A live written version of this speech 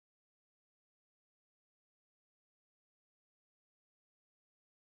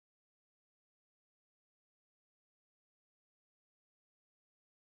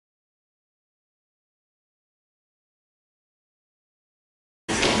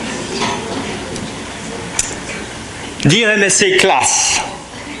Dear MSA class,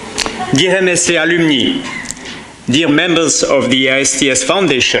 dear MSA alumni, dear members of the AISTS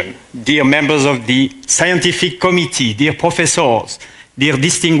Foundation, dear members of the scientific committee, dear professors, dear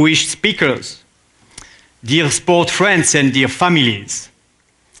distinguished speakers, dear sport friends and dear families,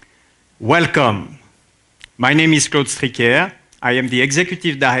 welcome. My name is Claude Stricker. I am the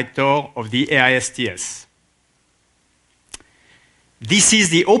Executive Director of the AISTS. This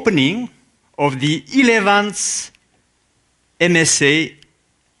is the opening of the 11th MSA.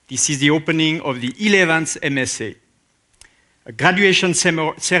 This is the opening of the 11th MSA, a graduation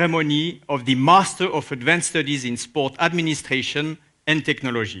ceremony of the Master of Advanced Studies in Sport Administration and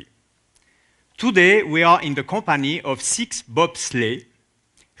Technology. Today, we are in the company of 6 bobsleigh,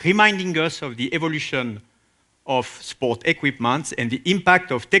 reminding us of the evolution of sport equipment and the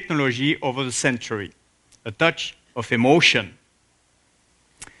impact of technology over the century, a touch of emotion.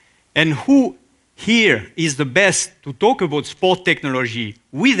 And who here is the best to talk about sport technology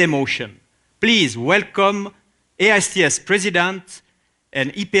with emotion? Please welcome AISTS President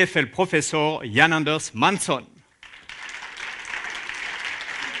and EPFL Professor Jan-Anders Månson.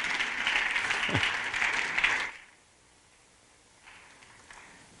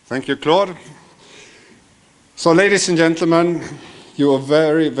 Thank you, Claude. So, ladies and gentlemen, you are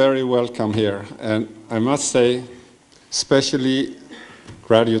very, very welcome here. And I must say, especially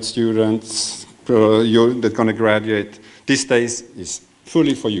graduate students, you that are going to graduate, these days is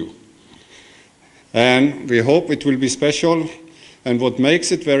fully for you. And we hope it will be special. And what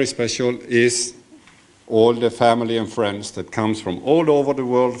makes it very special is all the family and friends that comes from all over the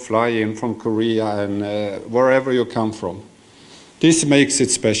world, fly in from Korea and wherever you come from. This makes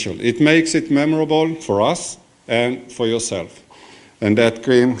it special. It makes it memorable for us and for yourself. And that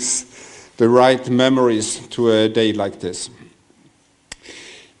brings the right memories to a day like this.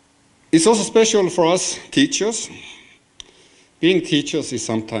 It's also special for us teachers. Being teachers is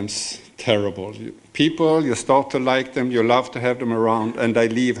sometimes terrible. People, you start to like them, you love to have them around, and they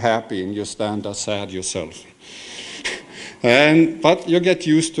leave happy and you stand there sad yourself. But you get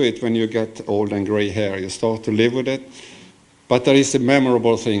used to it when you get old and gray hair. You start to live with it. But there is a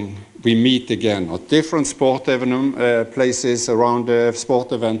memorable thing. We meet again at different sport places around the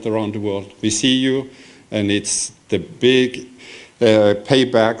sport event around the world. We see you, and it's the big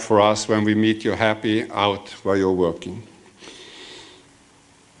payback for us when we meet you happy out where you're working.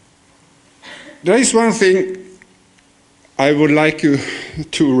 There is one thing I would like you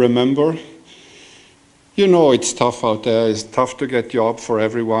to remember. You know it's tough out there. It's tough to get a job for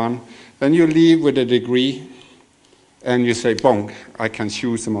everyone. And you leave with a degree, and you say, bong, I can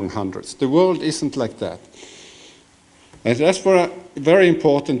choose among hundreds. The world isn't like that. And that's very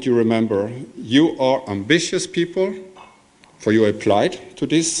important you remember. You are ambitious people, for you applied to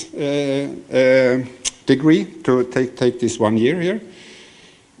this degree, to take this 1 year here.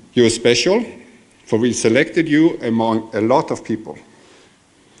 You're special, for we selected you among a lot of people.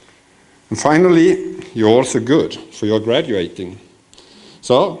 And finally, you're also good, for you're graduating.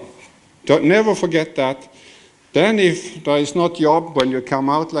 So, never forget that. Then if there is not job when you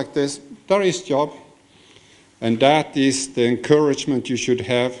come out like this, there is job. And that is the encouragement you should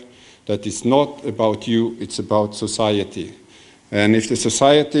have, that it's not about you, it's about society. And if the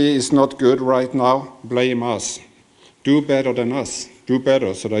society is not good right now, blame us. Do better than us. Do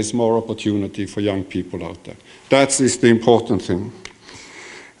better so there is more opportunity for young people out there. That is the important thing.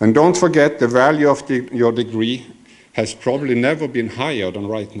 And don't forget the value of your degree has probably never been higher than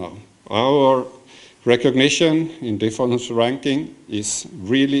right now. Our recognition in different ranking is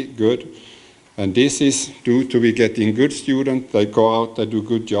really good, and this is due to we getting good students, they go out, they do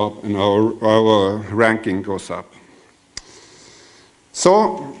good job, and our ranking goes up.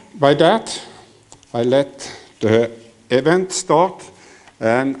 So, by that, I let the event start,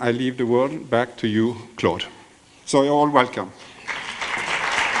 and I leave the word back to you, Claude. So you're all welcome.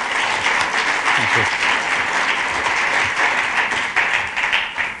 Thank you.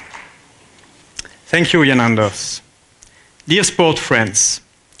 Thank you, Jan-Anders. Dear sport friends,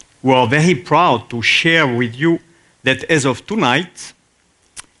 we are very proud to share with you that as of tonight,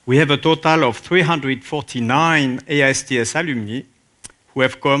 we have a total of 349 AISTS alumni who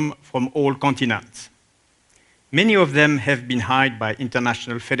have come from all continents. Many of them have been hired by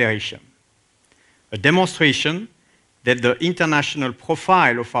international federations, a demonstration that the international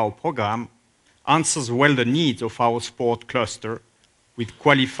profile of our program answers well the needs of our sport cluster with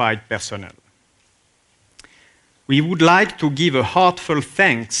qualified personnel. We would like to give a heartfelt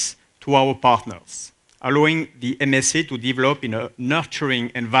thanks to our partners, allowing the MSA to develop in a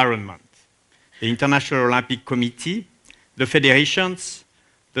nurturing environment. The International Olympic Committee, the federations,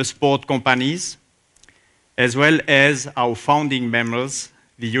 the sport companies, as well as our founding members,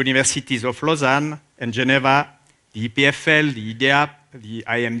 the universities of Lausanne and Geneva, the EPFL, the IDEAP, the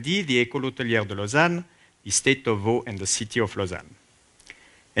IMD, the École Hôtelière de Lausanne, the state of Vaud, and the city of Lausanne.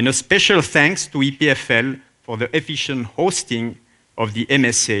 And a special thanks to EPFL for the efficient hosting of the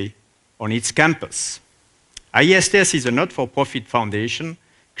MSA on its campus. AISTS is a not-for-profit foundation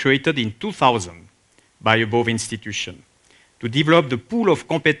created in 2000 by a Vaud institution to develop the pool of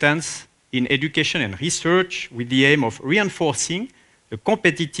competence in education and research with the aim of reinforcing the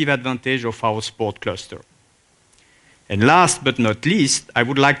competitive advantage of our sport cluster. And last but not least, I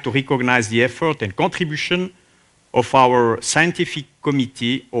would like to recognize the effort and contribution of our scientific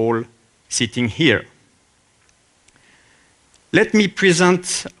committee, all sitting here. Let me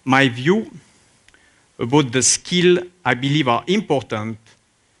present my view about the skills I believe are important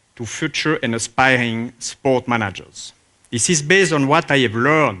to future and aspiring sport managers. This is based on what I have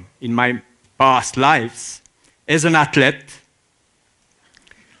learned in my past lives as an athlete,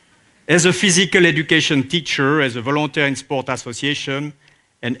 as a physical education teacher, as a volunteer in sport association,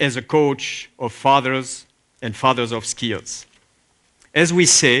 and as a coach of fathers and fathers of skiers. As we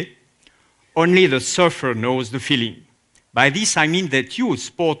say, only the surfer knows the feeling. By this I mean that you,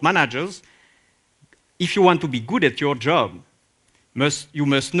 sport managers, if you want to be good at your job, you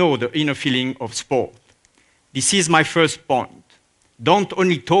must know the inner feeling of sport. This is my first point. Don't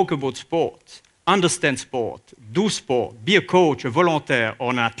only talk about sport. Understand sport. Do sport. Be a coach, a volunteer,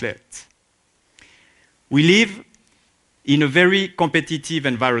 or an athlete. We live in a very competitive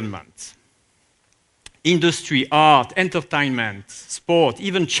environment. Industry, art, entertainment, sport,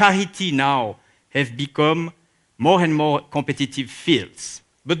 even charity now have become more and more competitive fields.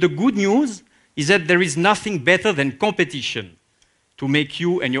 But the good news is that there is nothing better than competition to make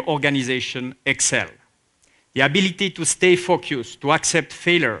you and your organization excel. The ability to stay focused, to accept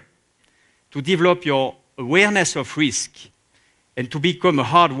failure, to develop your awareness of risk, and to become a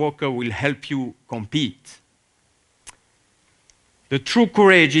hard worker will help you compete. The true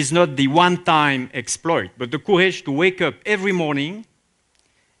courage is not the one-time exploit, but the courage to wake up every morning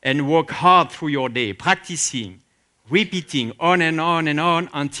and work hard through your day, practicing, repeating on and on and on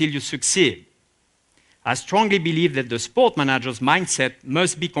until you succeed. I strongly believe that the sport manager's mindset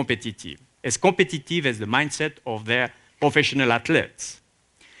must be competitive as the mindset of their professional athletes.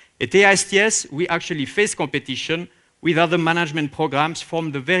 At AISTS, we actually face competition with other management programs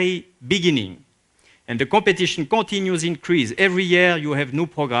from the very beginning. And the competition continues to increase. Every year you have new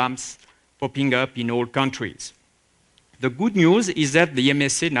programs popping up in all countries. The good news is that the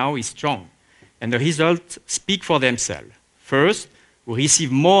MSA now is strong, and the results speak for themselves. First, we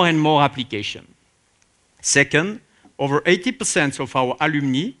receive more and more applications. Second, over 80% of our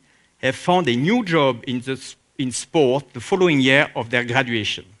alumni have found a new job in sport the following year of their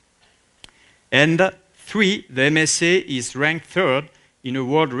graduation. And three, the MSA is ranked third in a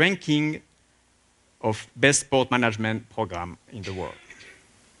world ranking of best sport management program in the world.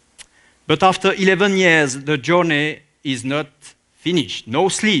 But after 11 years, the journey is not finished. No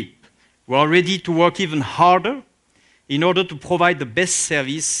sleep. We are ready to work even harder in order to provide the best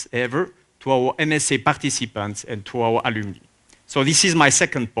service ever to our MSA participants and to our alumni. So this is my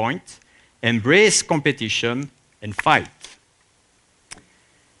second point. Embrace competition and fight.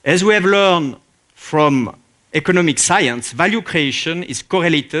 As we have learned from economic science, value creation is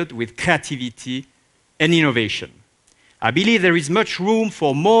correlated with creativity and innovation. I believe there is much room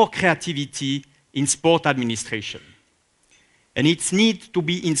for more creativity in sport administration. And it needs to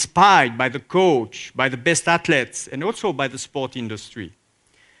be inspired by the coach, by the best athletes, and also by the sport industry.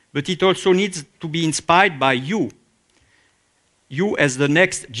 But it also needs to be inspired by you as the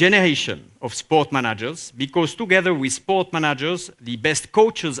next generation of sport managers, because together with sport managers, the best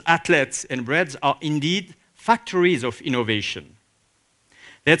coaches, athletes, and breeds are indeed factories of innovation.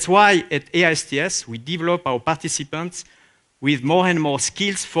 That's why at AISTS, we develop our participants with more and more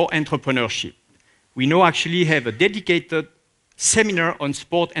skills for entrepreneurship. We now actually have a dedicated seminar on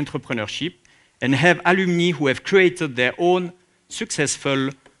sport entrepreneurship and have alumni who have created their own successful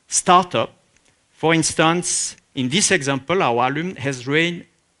startup. For instance, in this example, our alum has raised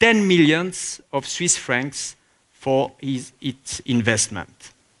 10 million of Swiss francs for its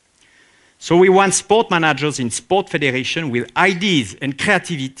investment. So we want sport managers in sport federation with ideas and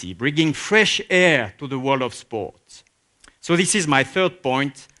creativity, bringing fresh air to the world of sports. So this is my third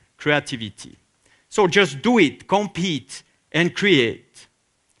point, creativity. So just do it, compete, and create.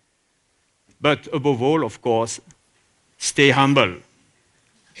 But above all, of course, stay humble.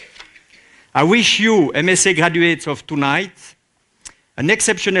 I wish you, MSA graduates of tonight, an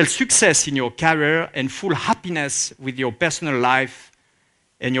exceptional success in your career and full happiness with your personal life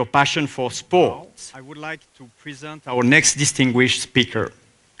and your passion for sports. I would like to present our next distinguished speaker,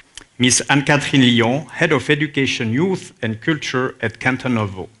 Ms. Anne-Catherine Lyon, Head of Education, Youth and Culture at Canton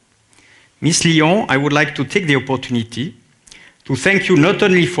of Vaud. Ms. Lyon, I would like to take the opportunity to thank you not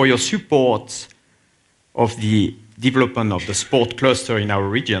only for your support of the development of the sport cluster in our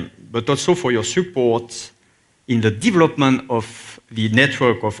region, but also for your support in the development of the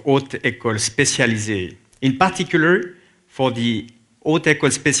network of hautes écoles spécialisées, in particular for the Haute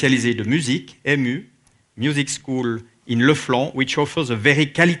École Spécialisée de Musique, MU, Music School in Le Flan, which offers a very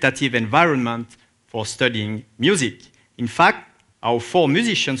qualitative environment for studying music. In fact, our 4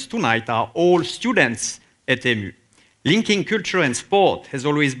 musicians tonight are all students at MU. Linking culture and sport has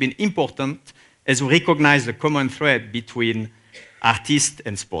always been important as we recognize the common thread between artists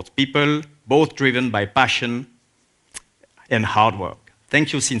and sports people, both driven by passion and hard work.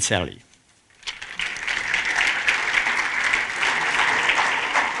 Thank you sincerely.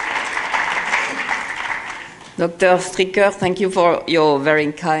 Dr. Stricker, thank you for your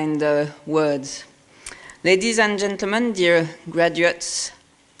very kind words. Ladies and gentlemen, dear graduates,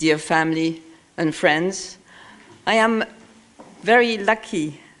 dear family and friends, I am very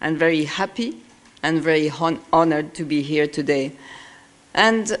lucky and very happy and very honored to be here today.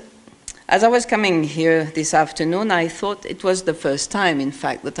 And as I was coming here this afternoon, I thought it was the first time, in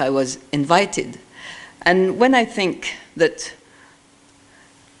fact, that I was invited. And when I think that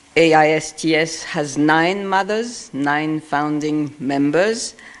AISTS has 9 mothers, 9 founding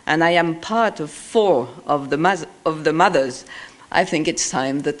members, and I am part of 4 of the mothers, I think it's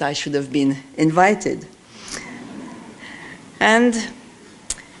time that I should have been invited. And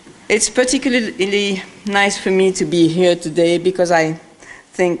it's particularly nice for me to be here today because I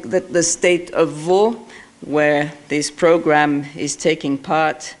think that the state of Vaud, where this program is taking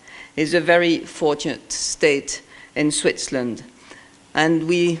part, is a very fortunate state in Switzerland. And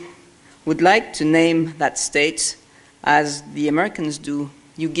we would like to name that state as the Americans do.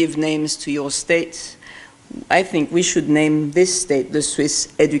 You give names to your states. I think we should name this state the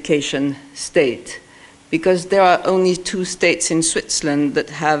Swiss education state, because there are only 2 states in Switzerland that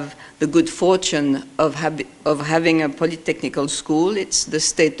have the good fortune of having a polytechnical school. It's the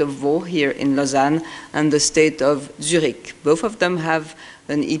state of Vaud here in Lausanne and the state of Zurich. Both of them have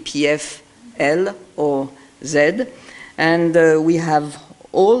an EPFL or Z, and we have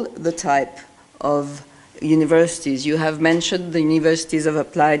all the type of universities. You have mentioned the universities of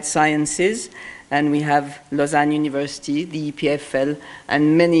applied sciences, and we have Lausanne University, the EPFL,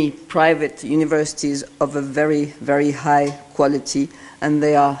 and many private universities of a very, very high quality, and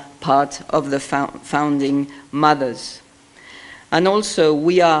they are part of the founding mothers. And also,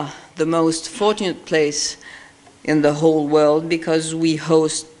 we are the most fortunate place in the whole world because we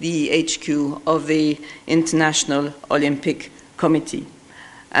host the HQ of the International Olympic Committee.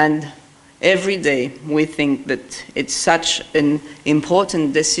 And every day we think that it's such an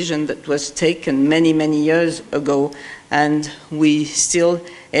important decision that was taken many, many years ago, and we still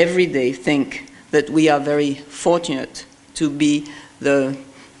every day think that we are very fortunate to be the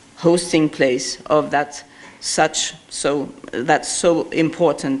hosting place of that so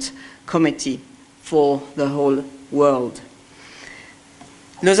important committee for the whole world.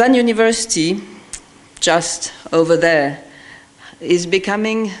 Lausanne University, just over there, is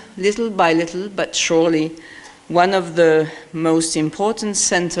becoming little by little but surely one of the most important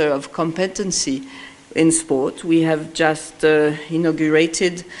centers of competency in sport. We have just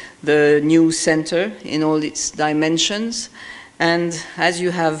inaugurated the new center in all its dimensions, and as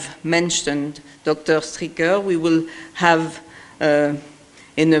you have mentioned, Dr. Stricker, we will have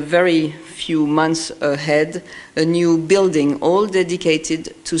in a very few months ahead a new building all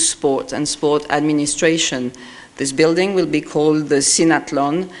dedicated to sport and sport administration. This building will be called the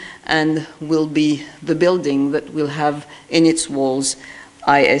Triathlon and will be the building that will have in its walls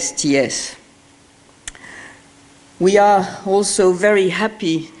AlSTS. We are also very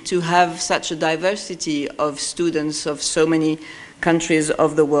happy to have such a diversity of students of so many countries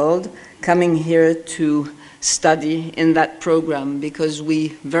of the world coming here to study in that program, because we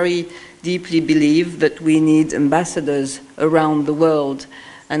very deeply believe that we need ambassadors around the world.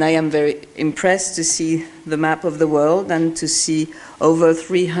 And I am very impressed to see the map of the world and to see over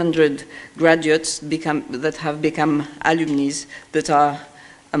 300 graduates that have become alumni that are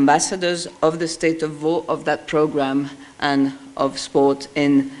ambassadors of the state of Vaud, of that program, and of sport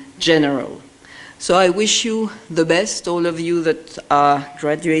in general. So I wish you the best, all of you that are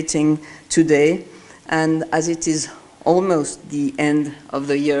graduating today. And as it is almost the end of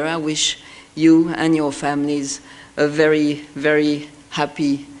the year, I wish you and your families a very, very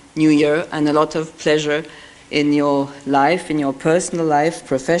happy New Year and a lot of pleasure in your life, in your personal life,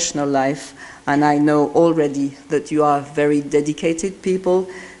 professional life, and I know already that you are very dedicated people,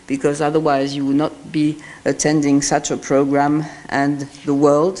 because otherwise you would not be attending such a program, and the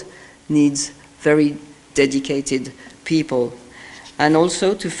world needs very dedicated people. And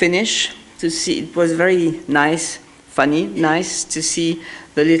also to finish, to see, it was very nice, funny, nice to see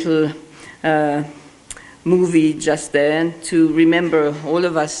the little movie just there, and to remember all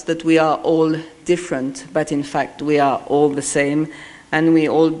of us that we are all different, but in fact we are all the same, and we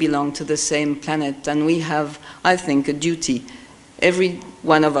all belong to the same planet, and we have, I think, a duty, every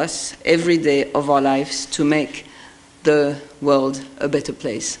one of us, every day of our lives, to make the world a better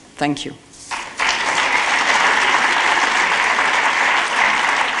place. Thank you.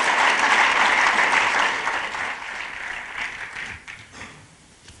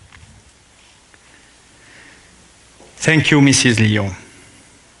 Thank you, Mrs. Lyon.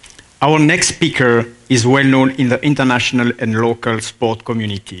 Our next speaker is well known in the international and local sport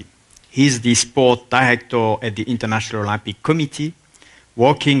community. He is the sport director at the International Olympic Committee,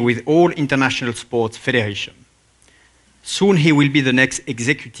 working with all international sports federations. Soon he will be the next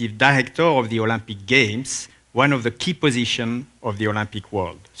executive director of the Olympic Games, one of the key positions of the Olympic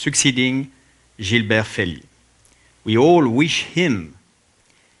world, succeeding Gilbert Felly. We all wish him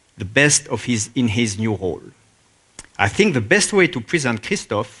the best in his new role. I think the best way to present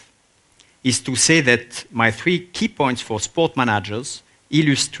Christophe is to say that my 3 key points for sport managers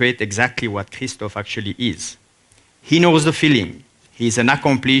illustrate exactly what Christophe actually is. He knows the feeling. He is an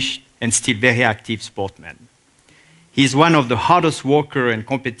accomplished and still very active sportsman. He is one of the hardest worker and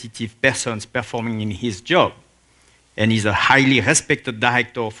competitive persons performing in his job, and is a highly respected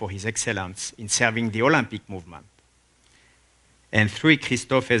director for his excellence in serving the Olympic movement. And 3,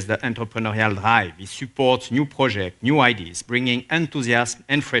 Christophe has the entrepreneurial drive. He supports new projects, new ideas, bringing enthusiasm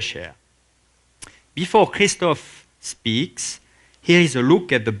and fresh air. Before Christophe speaks, here is a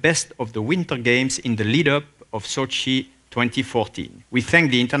look at the best of the Winter Games in the lead-up of Sochi 2014. We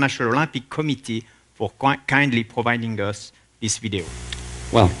thank the International Olympic Committee for kindly providing us this video.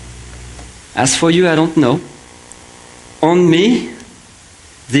 Well, as for you, I don't know. On me,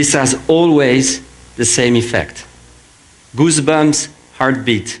 this has always the same effect. Goosebumps,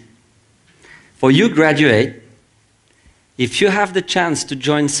 heartbeat. For you graduate, if you have the chance to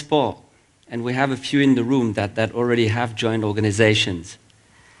join sport, and we have a few in the room that already have joined organizations,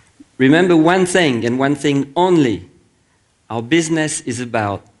 remember one thing, and one thing only. Our business is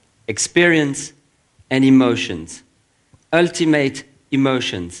about experience and emotions, ultimate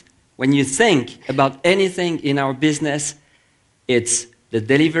emotions. When you think about anything in our business, it's the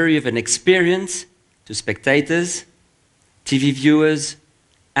delivery of an experience to spectators, TV viewers,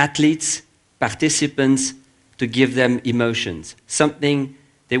 athletes, participants, to give them emotions, something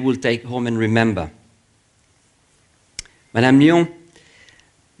they will take home and remember. Madame Lyon,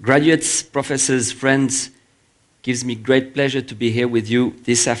 graduates, professors, friends, gives me great pleasure to be here with you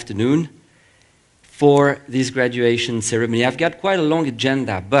this afternoon for this graduation ceremony. I've got quite a long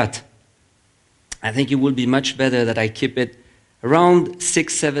agenda, but I think it will be much better that I keep it around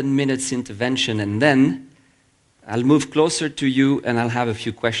 6-7 minutes intervention, and then I'll move closer to you and I'll have a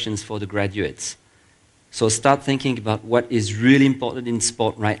few questions for the graduates. So start thinking about what is really important in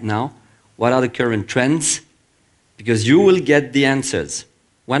sport right now. What are the current trends? Because you will get the answers.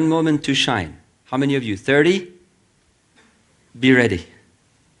 One moment to shine. How many of you? 30? Be ready.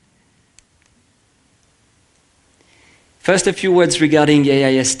 First, a few words regarding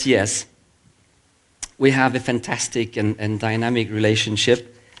AISTS. We have a fantastic and dynamic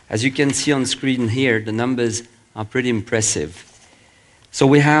relationship. As you can see on screen here, the numbers are pretty impressive. So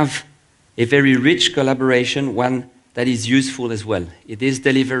we have a very rich collaboration, one that is useful as well. It is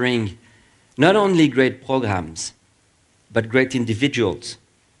delivering not only great programs, but great individuals.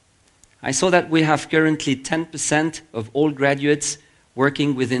 I saw that we have currently 10% of all graduates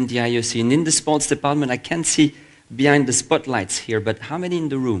working within the IOC. And in the sports department, I can't see behind the spotlights here, but how many in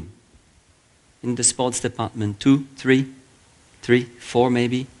the room? In the sports department, 2, 3, 4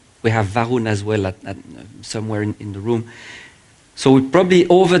 maybe? We have Varun as well somewhere in the room. So we're probably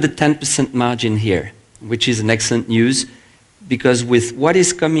over the 10% margin here, which is an excellent news, because with what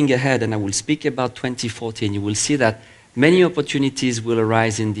is coming ahead, and I will speak about 2014, you will see that many opportunities will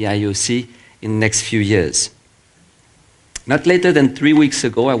arise in the IOC in the next few years. Not later than 3 weeks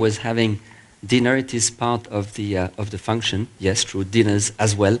ago, I was having dinner. It is part of the function, yes, through dinners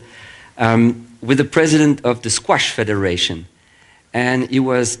as well, with the president of the Squash Federation. And he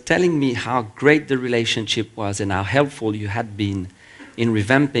was telling me how great the relationship was and how helpful you had been in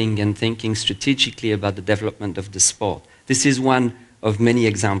revamping and thinking strategically about the development of the sport. This is one of many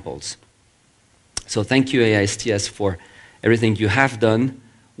examples. So thank you, AISTS, for everything you have done,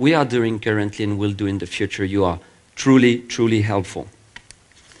 we are doing currently, and will do in the future. You are truly, truly helpful.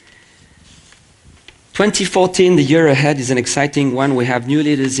 2014, the year ahead, is an exciting one. We have new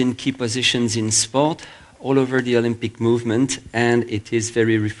leaders in key positions in sport all over the Olympic movement, and it is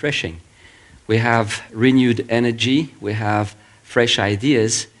very refreshing. We have renewed energy, we have fresh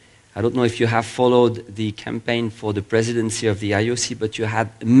ideas. I don't know if you have followed the campaign for the presidency of the IOC, but you had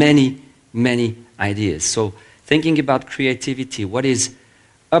many, many ideas. So thinking about creativity, what is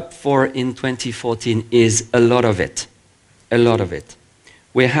up for in 2014 is a lot of it, a lot of it.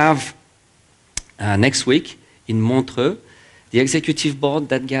 We have next week in Montreux, the executive board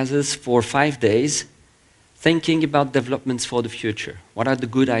that gathers for 5 days thinking about developments for the future. What are the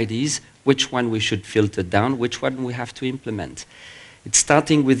good ideas? Which one we should filter down? Which one we have to implement? It's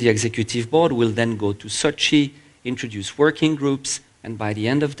starting with the executive board. We'll then go to Sochi, introduce working groups, and by the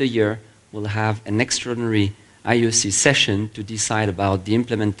end of the year, we'll have an extraordinary IOC session to decide about the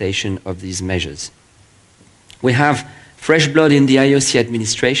implementation of these measures. We have fresh blood in the IOC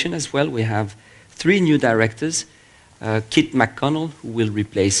administration as well. We have 3 new directors. Kit McConnell, who will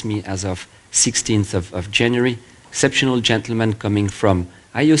replace me as of 16th of January. Exceptional gentleman coming from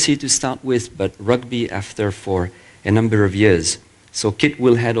IOC to start with, but rugby after for a number of years. So Kit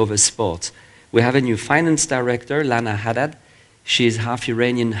will head over sports. We have a new finance director, Lana Haddad. She is half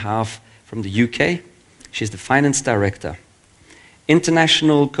Iranian, half from the UK. She's the finance director.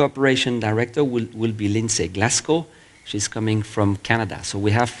 International cooperation director will be Lindsay Glasgow. She's coming from Canada. So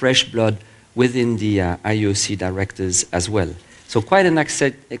we have fresh blood within the IOC directors as well. So quite an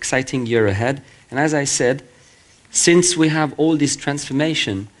exciting year ahead. And as I said, since we have all this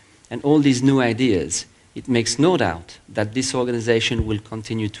transformation and all these new ideas, it makes no doubt that this organization will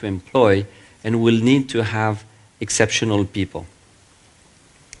continue to employ and will need to have exceptional people.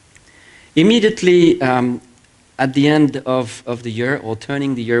 Immediately at the end of the year, or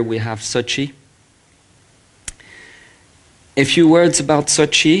turning the year, we have Sochi. A few words about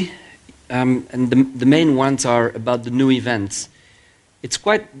Sochi, and the main ones are about the new events. It's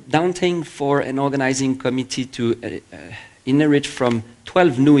quite daunting for an organizing committee to inherit from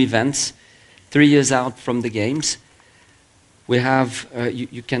 12 new events, 3 years out from the Games. We have,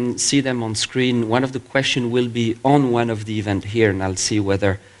 you can see them on screen. One of the questions will be on one of the events here, and I'll see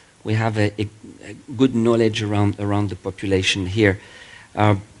whether we have a good knowledge around the population here.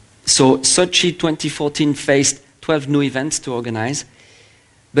 So Sochi 2014 faced 12 new events to organize,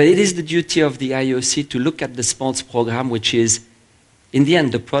 but it is the duty of the IOC to look at the sports program, which is, in the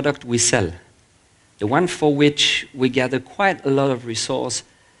end, the product we sell, the one for which we gather quite a lot of resource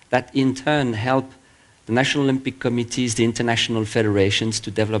that in turn help the National Olympic Committees, the international federations to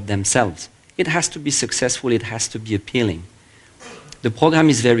develop themselves. It has to be successful, it has to be appealing. The program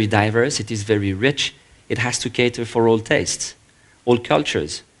is very diverse, it is very rich, it has to cater for all tastes, all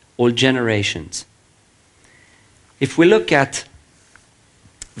cultures, all generations. If we look at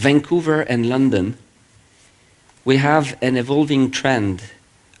Vancouver and London, we have an evolving trend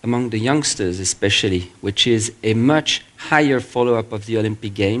among the youngsters especially, which is a much higher follow-up of the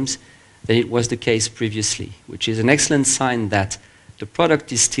Olympic Games than it was the case previously, which is an excellent sign that the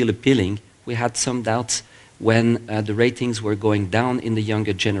product is still appealing. We had some doubts when the ratings were going down in the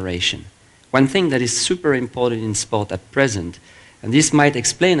younger generation. One thing that is super important in sport at present, and this might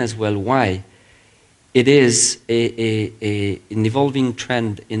explain as well why it is an evolving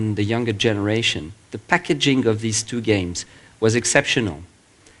trend in the younger generation. The packaging of these 2 games was exceptional.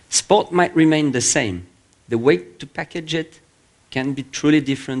 Sport might remain the same. The way to package it can be truly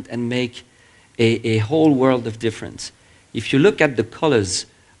different and make a whole world of difference. If you look at the colors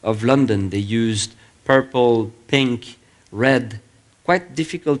of London, they used purple, pink, red, quite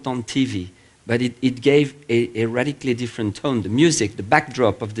difficult on TV, but it gave a radically different tone. The music, the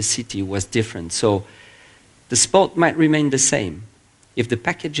backdrop of the city was different. So the sport might remain the same. If the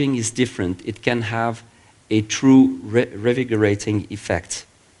packaging is different, it can have a true revigorating effect.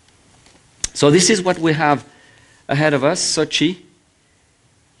 So this is what we have ahead of us, Sochi,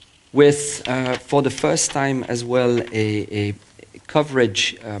 with, for the first time as well, a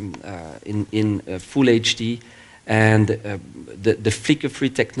coverage in full HD and the flicker-free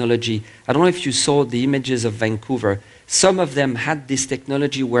technology. I don't know if you saw the images of Vancouver. Some of them had this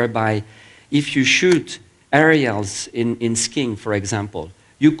technology whereby if you shoot aerials in skiing, for example,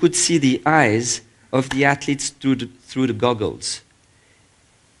 you could see the eyes of the athletes through the goggles.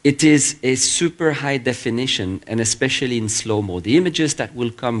 It is a super high definition, and especially in slow-mo. The images that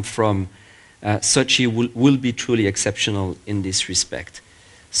will come from Sochi will be truly exceptional in this respect.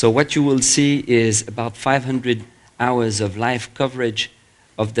 So what you will see is about 500 hours of live coverage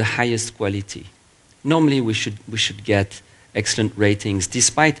of the highest quality. normally we should get excellent ratings,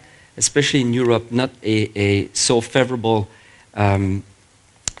 despite, especially in Europe, not a so favorable time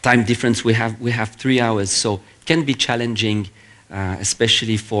difference. We have 3 hours, so it can be challenging,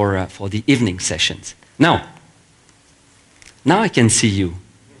 especially for the evening sessions. Now I can see you.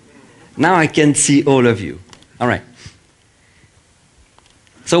 Now I can see all of you. All right.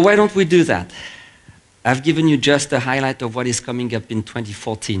 So why don't we do that? I've given you just a highlight of what is coming up in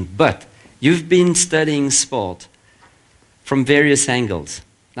 2014, but you've been studying sport from various angles.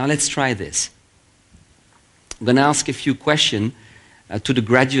 Now let's try this. I'm going to ask a few questions to the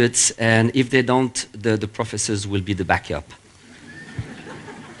graduates, and if they don't, the professors will be the backup.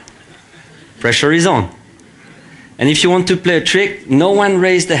 Pressure is on. And if you want to play a trick, no one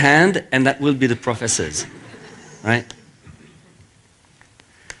raise the hand, and that will be the professors. Right?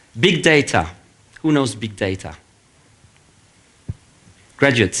 Big data. Who knows big data?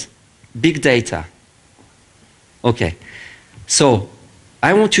 Graduates, big data. Okay. So,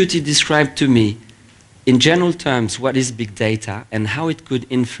 I want you to describe to me, in general terms, what is big data and how it could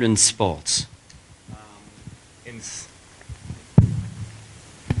influence sports.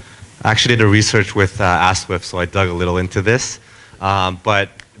 I actually did a research with AlSTS, so I dug a little into this. But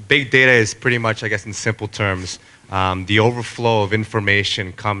big data is pretty much, I guess, in simple terms, the overflow of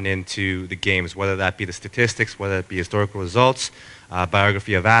information coming into the games, whether that be the statistics, whether it be historical results,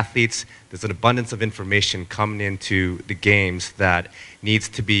 biography of athletes. There's an abundance of information coming into the games that needs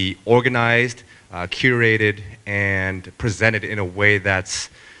to be organized, curated, and presented in a way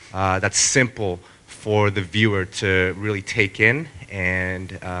that's simple for the viewer to really take in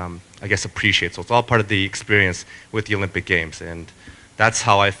and I guess appreciate. So it's all part of the experience with the Olympic Games, and that's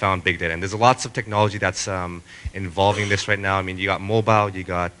how I found big data. And there's lots of technology that's involving this right now. I mean, you got mobile, you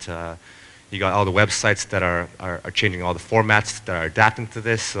got all the websites that are changing all the formats that are adapting to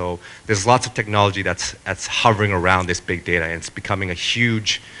this. So there's lots of technology that's hovering around this big data, and it's becoming a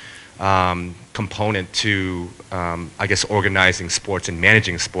huge component to, I guess, organizing sports and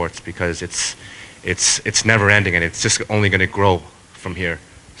managing sports, because it's never ending, and it's just only going to grow from here.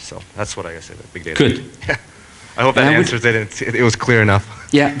 So that's what I guess about big data. Good. I hope that answers it, and it was clear enough.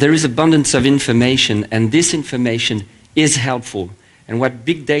 Yeah, there is abundance of information, and this information is helpful. And what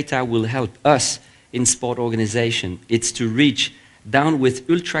big data will help us in sport organization, it's to reach down with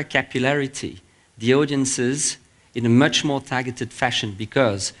ultra capillarity the audiences in a much more targeted fashion,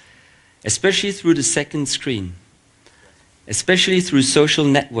 because especially through the second screen, especially through social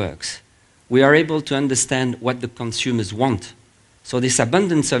networks, we are able to understand what the consumers want. So this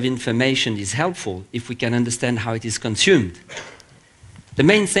abundance of information is helpful if we can understand how it is consumed. The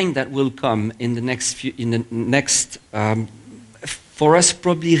main thing that will come in the next, for us,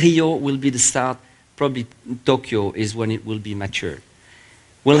 probably Rio will be the start, probably Tokyo is when it will be mature.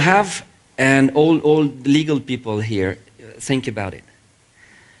 We'll have, and all legal people here, think about it.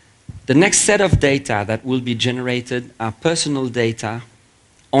 The next set of data that will be generated are personal data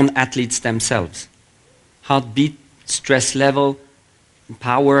on athletes themselves. Heartbeat, stress level,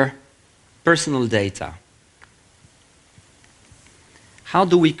 power, personal data. How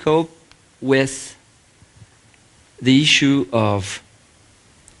do we cope with the issue of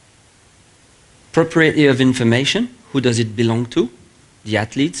propriety of information? Who does it belong to? The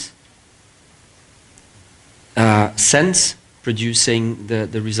athletes. Sense, producing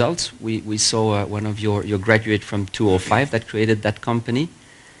the results. We saw one of your graduate from 205 that created that company.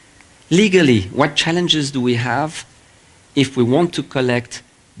 Legally, what challenges do we have if we want to collect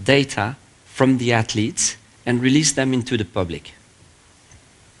data from the athletes and release them into the public?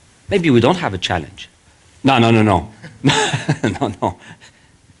 Maybe we don't have a challenge. No. No.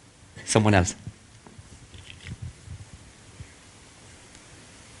 Someone else.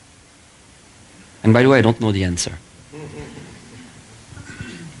 And by the way, I don't know the answer.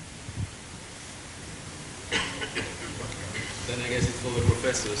 Then I guess it's for the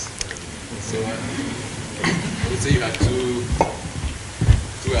professors. So I would say you have two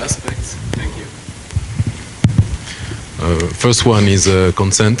aspects. Thank you. First one is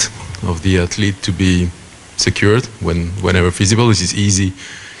consent of the athlete to be secured whenever feasible. This is easy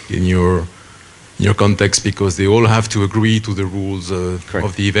in your context because they all have to agree to the rules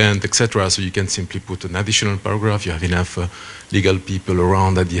of the event, etc. So you can simply put an additional paragraph. You have enough legal people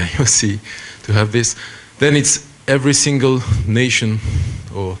around at the IOC to have this. Then it's every single nation,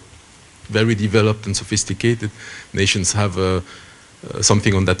 or very developed and sophisticated nations, have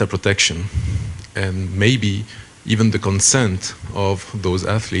something on data protection. And maybe even the consent of those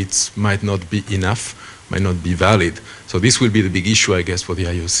athletes might not be enough, might not be valid. So this will be the big issue, I guess, for the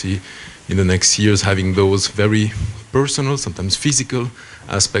IOC in the next years, having those very personal, sometimes physical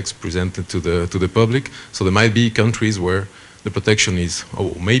aspects presented to the public. So there might be countries where the protection is,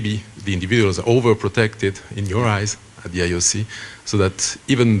 or maybe the individuals are overprotected in your eyes at the IOC, so that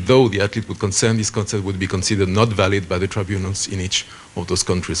even though the athlete would consent, this consent would be considered not valid by the tribunals in each of those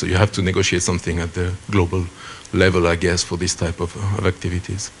countries. So you have to negotiate something at the global level, I guess, for this type of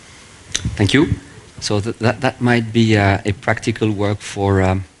activities. Thank you. So that might be a practical work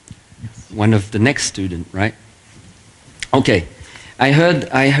for one of the next student, right? Okay. I heard,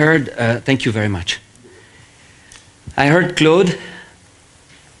 thank you very much. I heard Claude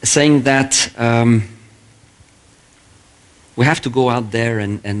saying that we have to go out there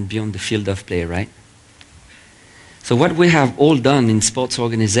and be on the field of play, right? So what we have all done in sports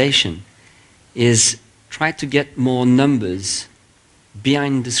organization is try to get more numbers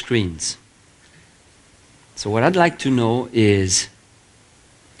behind the screens. So what I'd like to know is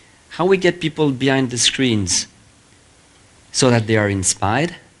how we get people behind the screens so that they are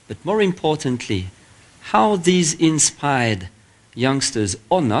inspired, but more importantly, how these inspired youngsters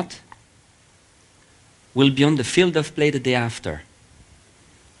or not will be on the field of play the day after.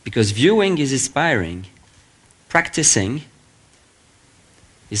 Because viewing is inspiring, practicing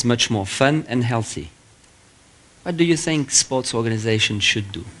is much more fun and healthy. What do you think sports organizations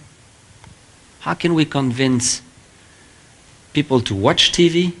should do? How can we convince people to watch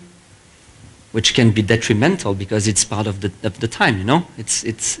TV, which can be detrimental because it's part of the time, you know?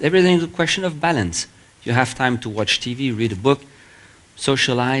 It's everything is a question of balance. You have time to watch TV, read a book,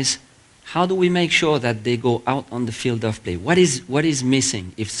 socialize. How do we make sure that they go out on the field of play? What is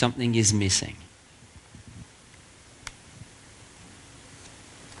missing if something is missing?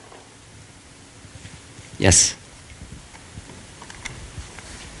 Yes.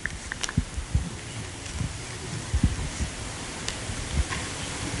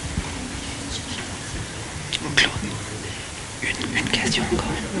 Une question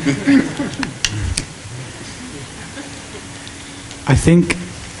encore.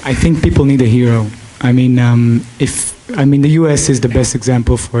 I think people need a hero. I mean, the US is the best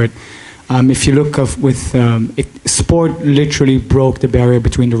example for it. If you look sport literally broke the barrier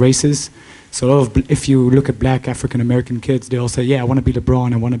between the races. So if you look at black African American kids, they all say, yeah, I want to be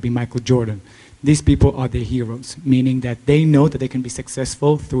LeBron, I want to be Michael Jordan. These people are their heroes, meaning that they know that they can be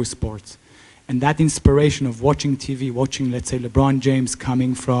successful through sports. And that inspiration of watching TV, watching, let's say, LeBron James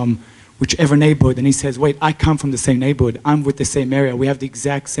coming from whichever neighborhood, and he says, wait, I come from the same neighborhood, I'm with the same area, we have the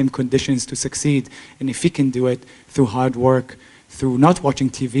exact same conditions to succeed, and if he can do it through hard work, through not watching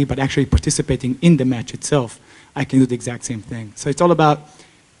TV, but actually participating in the match itself, I can do the exact same thing. So it's all about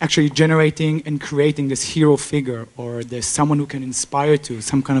actually generating and creating this hero figure, or there's someone who can inspire to,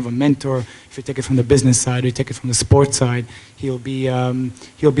 some kind of a mentor. If you take it from the business side, or you take it from the sports side, he'll be a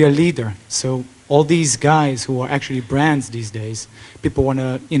leader. So all these guys who are actually brands these days, people want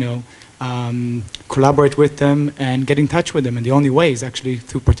to, collaborate with them and get in touch with them, and the only way is actually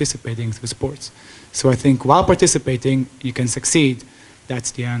through participating through sports. So I think while participating, you can succeed.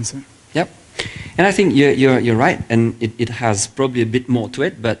 That's the answer. Yep. And I think you're right, and it has probably a bit more to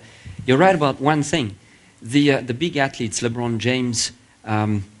it, but you're right about one thing. The big athletes, LeBron James,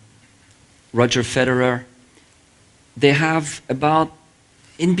 Roger Federer, they have about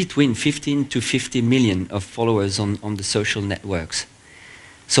in between 15 to 50 million of followers on the social networks.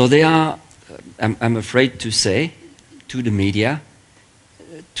 So they are, I'm afraid to say, to the media,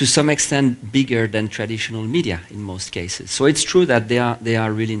 to some extent bigger than traditional media in most cases. So it's true that they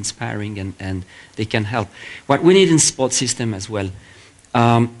are really inspiring and they can help. What we need in sports system as well,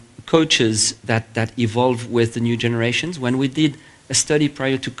 coaches that evolve with the new generations. When we did a study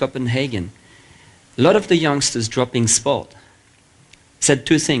prior to Copenhagen, a lot of the youngsters dropping sport said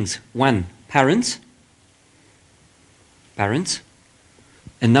two things. One, parents.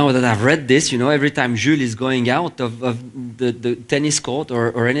 And now that I've read this, every time Jules is going out of the tennis court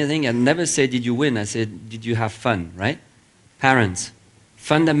or anything, I never say, did you win? I said, did you have fun, right? Parents,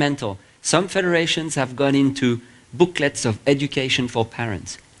 fundamental. Some federations have gone into booklets of education for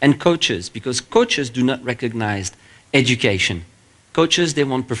parents. And coaches, because coaches do not recognize education. Coaches, they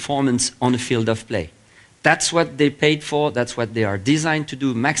want performance on the field of play. That's what they paid for, that's what they are designed to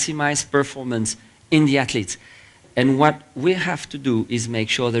do, maximize performance in the athletes. And what we have to do is make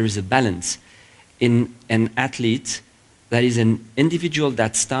sure there is a balance in an athlete that is an individual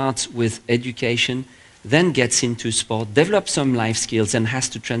that starts with education, then gets into sport, develops some life skills, and has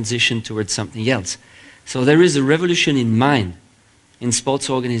to transition towards something else. So there is a revolution in mind in sports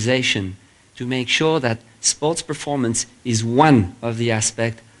organization to make sure that sports performance is one of the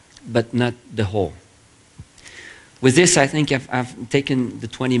aspects, but not the whole. With this, I think I've taken the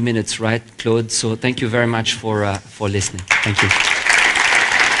 20 minutes, right, Claude? So thank you very much for listening. Thank you.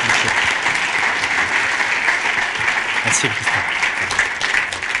 Merci, Christophe.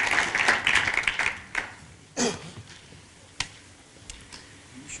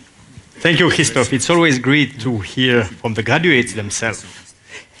 Thank you, Christophe. It's always great to hear from the graduates themselves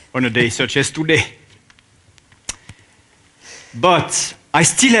on a day such as today. But I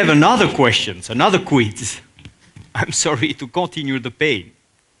still have another question, another quiz. I'm sorry to continue the pain.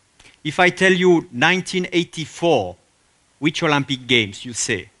 If I tell you 1984, which Olympic Games you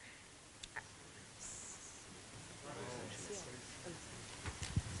say?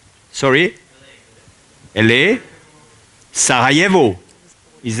 Sorry? LA? Sarajevo.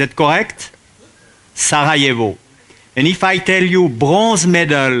 Is that correct? Sarajevo. And if I tell you bronze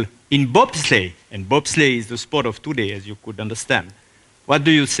medal in bobsleigh, and bobsleigh is the sport of today, as you could understand, what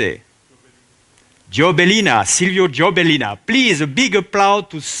do you say? Giobellina, Silvio Giobellina. Please, a big applause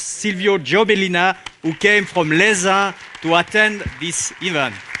to Silvio Giobellina, who came from Lausanne to attend this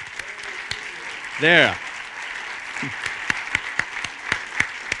event. There.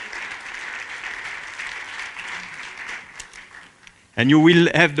 And you will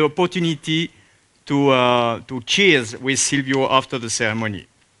have the opportunity to cheers with Silvio after the ceremony.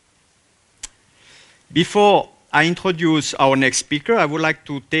 Before I introduce our next speaker, I would like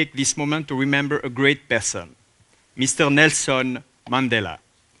to take this moment to remember a great person, Mr. Nelson Mandela.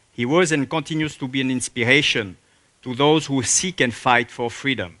 He was and continues to be an inspiration to those who seek and fight for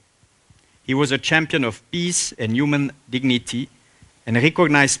freedom. He was a champion of peace and human dignity and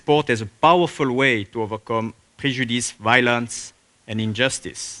recognized sport as a powerful way to overcome prejudice, violence, and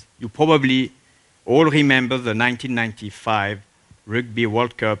injustice. You probably all remember the 1995 Rugby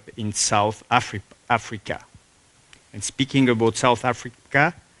World Cup in South Africa. And speaking about South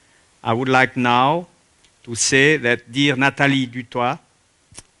Africa, I would like now to say that, dear Natalie du Toit,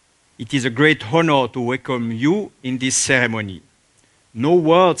 it is a great honor to welcome you in this ceremony. No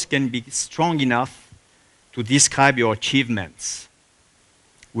words can be strong enough to describe your achievements.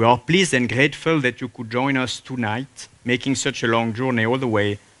 We are pleased and grateful that you could join us tonight, making such a long journey all the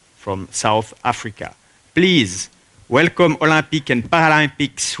way from South Africa. Please welcome Olympic and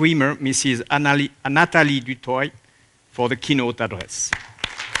Paralympic swimmer Mrs. Natalie du Toit for the keynote address.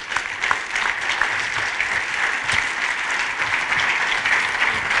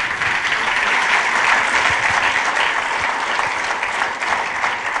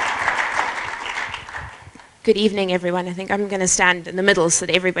 Good evening, everyone. I think I'm going to stand in the middle so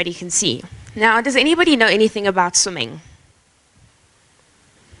that everybody can see. Now, does anybody know anything about swimming?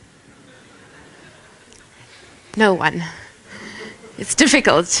 No one. It's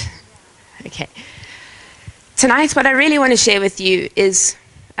difficult. Okay. Tonight, what I really want to share with you is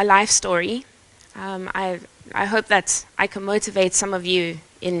a life story. I hope that I can motivate some of you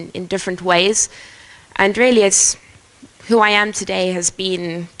in different ways. And really, it's who I am today has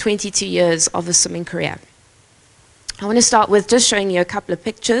been 22 years of a swimming career. I want to start with just showing you a couple of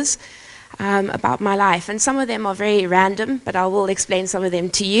pictures about my life. And some of them are very random, but I will explain some of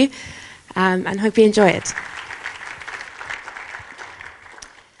them to you and hope you enjoy it.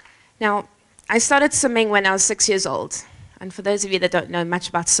 Now, I started swimming when I was 6 years old. And for those of you that don't know much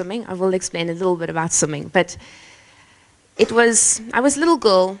about swimming, I will explain a little bit about swimming. But I was a little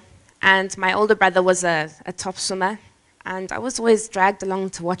girl, and my older brother was a top swimmer. And I was always dragged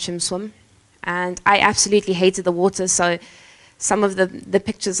along to watch him swim. And I absolutely hated the water, so some of the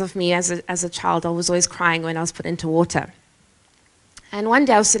pictures of me as a child, I was always crying when I was put into water. And one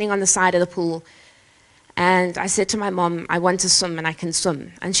day I was sitting on the side of the pool, and I said to my mom, I want to swim and I can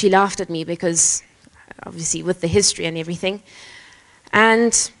swim. And she laughed at me because, obviously, with the history and everything.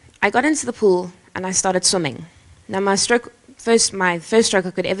 And I got into the pool and I started swimming. Now my first stroke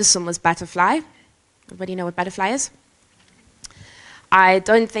I could ever swim was butterfly. Everybody know what butterfly is? I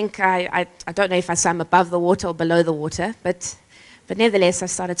don't think I don't know if I swam above the water or below the water, but nevertheless I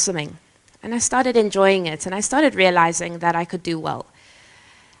started swimming. And I started enjoying it, and I started realizing that I could do well.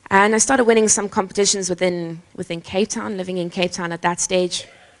 And I started winning some competitions within Cape Town, living in Cape Town at that stage.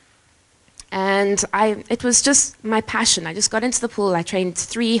 And it was just my passion. I just got into the pool. I trained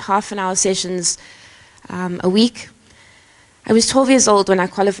 3 half-an-hour sessions a week. I was 12 years old when I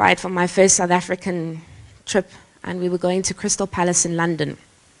qualified for my first South African trip, and we were going to Crystal Palace in London.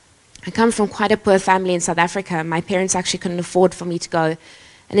 I come from quite a poor family in South Africa. My parents actually couldn't afford for me to go.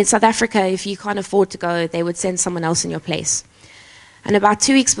 And in South Africa, if you can't afford to go, they would send someone else in your place. And about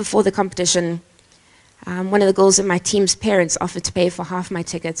 2 weeks before the competition, one of the girls in my team's parents offered to pay for half my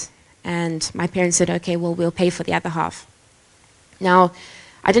ticket And my parents said, okay, well, we'll pay for the other half. Now,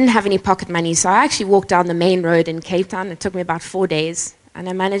 I didn't have any pocket money, so I actually walked down the main road in Cape Town. It took me about 4 days, and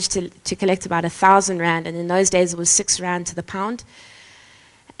I managed to collect about 1,000 rand, and in those days it was 6 rand to the pound.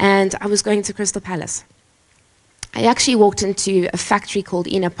 And I was going to Crystal Palace. I actually walked into a factory called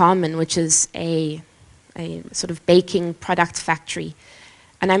Ina Palmen, which is a sort of baking product factory.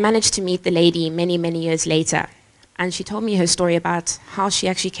 And I managed to meet the lady many, many years later. And she told me her story about how she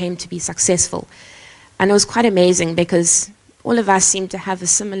actually came to be successful. And it was quite amazing because all of us seem to have a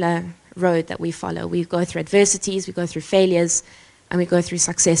similar road that we follow. We go through adversities, we go through failures, and we go through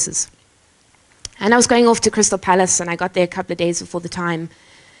successes. And I was going off to Crystal Palace, and I got there a couple of days before the time.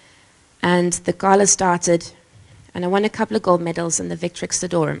 And the gala started, and I won a couple of gold medals in the Victrix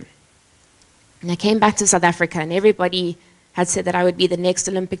Theodorm. And I came back to South Africa, and everybody had said that I would be the next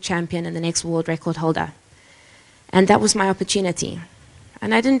Olympic champion and the next world record holder. And that was my opportunity.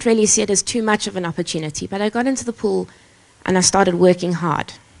 And I didn't really see it as too much of an opportunity, but I got into the pool and I started working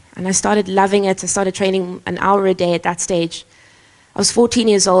hard. And I started loving it. I started training an hour a day at that stage. I was 14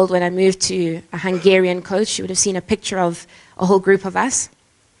 years old when I moved to a Hungarian coach. You would have seen a picture of a whole group of us.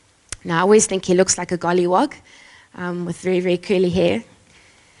 Now, I always think he looks like a gollywog with very, very curly hair.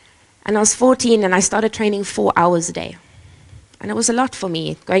 And I was 14 and I started training 4 hours a day. And it was a lot for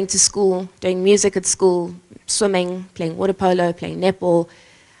me, going to school, doing music at school, swimming, playing water polo, playing netball.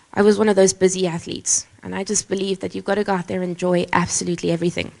 I was one of those busy athletes. And I just believed that you've got to go out there and enjoy absolutely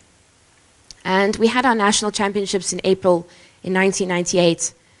everything. And we had our national championships in April in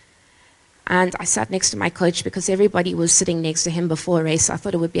 1998. And I sat next to my coach because everybody was sitting next to him before a race. So I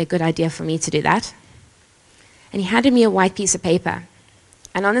thought it would be a good idea for me to do that. And he handed me a white piece of paper.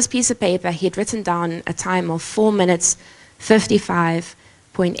 And on this piece of paper, he had written down a time of 4 minutes,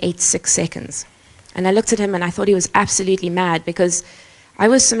 55.86 seconds. And I looked at him and I thought he was absolutely mad because I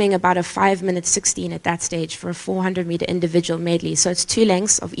was swimming about a 5 minute 16 at that stage for a 400 meter individual medley. So it's 2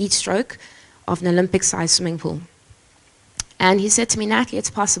 lengths of each stroke of an Olympic-sized swimming pool. And he said to me, Natalie, it's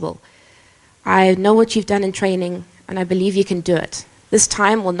possible. I know what you've done in training and I believe you can do it. This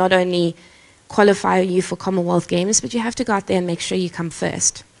time will not only qualify you for Commonwealth Games, but you have to go out there and make sure you come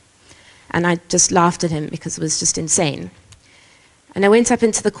first. And I just laughed at him because it was just insane. And I went up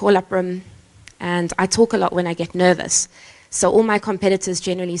into the call-up room, and I talk a lot when I get nervous. So all my competitors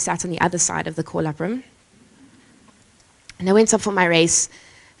generally sat on the other side of the call-up room. And I went up for my race,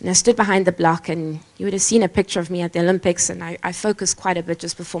 and I stood behind the block, and you would have seen a picture of me at the Olympics, and I focused quite a bit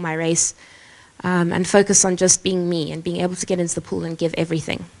just before my race, and focused on just being me and being able to get into the pool and give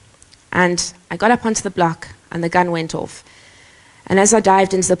everything. And I got up onto the block, and the gun went off. And as I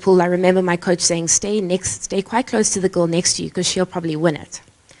dived into the pool, I remember my coach saying, stay quite close to the girl next to you because she'll probably win it.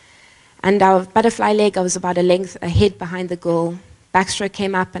 And our butterfly leg, I was about a length ahead behind the girl. Backstroke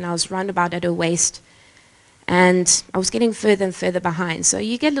came up and I was roundabout at her waist. And I was getting further and further behind. So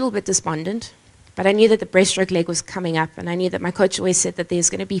you get a little bit despondent. But I knew that the breaststroke leg was coming up. And I knew that my coach always said that there's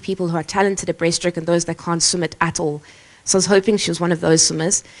going to be people who are talented at breaststroke and those that can't swim it at all. So I was hoping she was one of those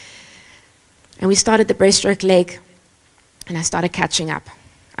swimmers. And we started the breaststroke leg. And I started catching up.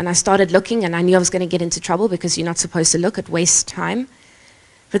 And I started looking, and I knew I was going to get into trouble because you're not supposed to look, it wastes time.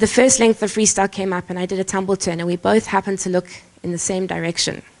 But the first length of freestyle came up, and I did a tumble turn, and we both happened to look in the same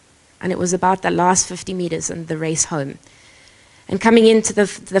direction. And it was about the last 50 meters and the race home. And coming into the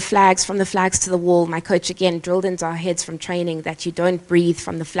flags, from the flags to the wall, my coach again drilled into our heads from training that you don't breathe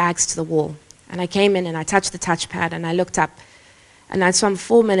from the flags to the wall. And I came in, and I touched the touchpad, and I looked up, and I swam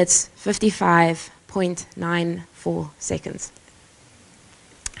 4 minutes, 55.94 seconds.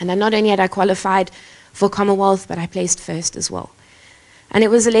 And not only had I qualified for Commonwealth, but I placed first as well. And it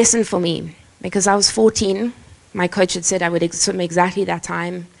was a lesson for me, because I was 14. My coach had said I would swim exactly that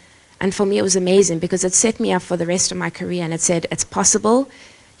time. And for me, it was amazing, because it set me up for the rest of my career. And it said, it's possible.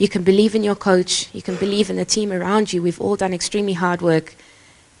 You can believe in your coach. You can believe in the team around you. We've all done extremely hard work,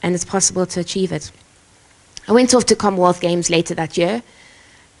 and it's possible to achieve it. I went off to Commonwealth Games later that year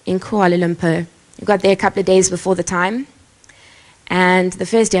in Kuala Lumpur. I got there a couple of days before the time. And the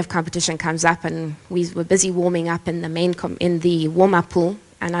first day of competition comes up, and we were busy warming up in the warm-up pool.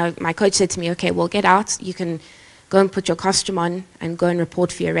 And my coach said to me, okay, well, get out. You can go and put your costume on and go and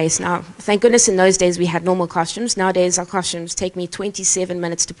report for your race. Now, thank goodness in those days we had normal costumes. Nowadays, our costumes take me 27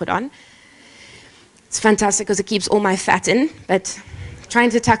 minutes to put on. It's fantastic because it keeps all my fat in, but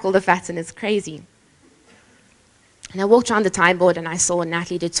trying to tuck all the fat in is crazy. And I walked around the time board and I saw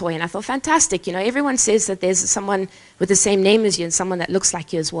Natalie du Toit, and I thought, fantastic, you know, everyone says that there's someone with the same name as you and someone that looks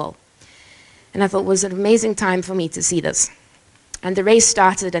like you as well. And I thought it was an amazing time for me to see this. And the race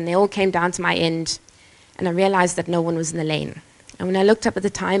started and they all came down to my end, and I realized that no one was in the lane. And when I looked up at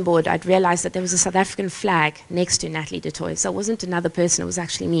the time board, I'd realized that there was a South African flag next to Natalie du Toit. So it wasn't another person, it was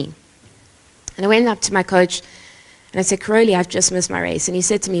actually me. And I went up to my coach and I said, Karoli, I've just missed my race. And he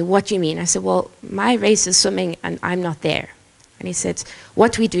said to me, what do you mean? I said, well, my race is swimming and I'm not there. And he said,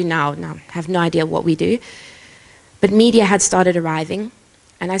 what do we do now? Now, I have no idea what we do. But media had started arriving.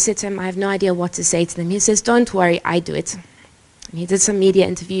 And I said to him, I have no idea what to say to them. He says, don't worry, I do it. And he did some media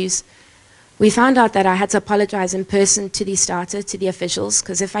interviews. We found out that I had to apologize in person to the starter, to the officials,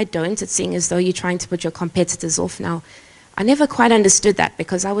 because if I don't, it's seeming as though you're trying to put your competitors off. Now, I never quite understood that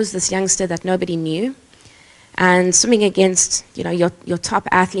because I was this youngster that nobody knew. And swimming against, you know, your top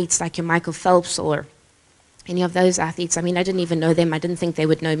athletes like your Michael Phelps or any of those athletes, I mean, I didn't even know them. I didn't think they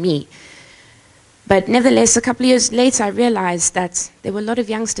would know me. But nevertheless, a couple of years later, I realized that there were a lot of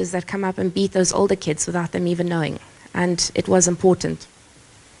youngsters that come up and beat those older kids without them even knowing. And it was important.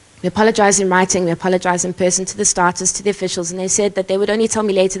 We apologized in writing, we apologized in person to the starters, to the officials, and they said that they would only tell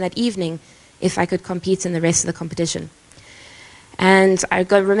me later that evening if I could compete in the rest of the competition. And I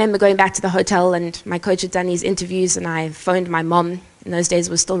remember going back to the hotel, and my coach had done these interviews, and I phoned my mom. In those days,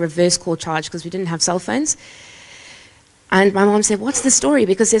 it was still reverse call charge because we didn't have cell phones. And my mom said, what's the story?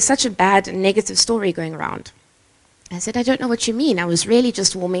 Because there's such a bad and negative story going around. I said, I don't know what you mean. I was really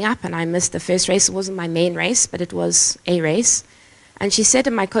just warming up, and I missed the first race. It wasn't my main race, but it was a race. And she said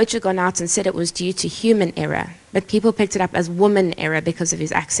that my coach had gone out and said it was due to human error, but people picked it up as woman error because of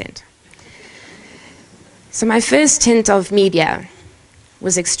his accent. So my first hint of media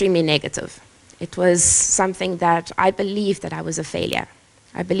was extremely negative. It was something that I believed that I was a failure.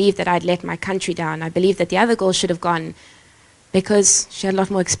 I believed that I'd let my country down. I believed that the other girl should have gone because she had a lot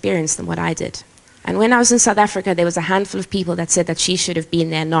more experience than what I did. And when I was in South Africa, there was a handful of people that said that she should have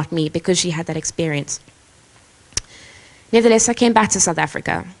been there, not me, because she had that experience. Nevertheless, I came back to South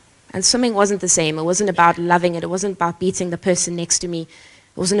Africa, and swimming wasn't the same. It wasn't about loving it. It wasn't about beating the person next to me.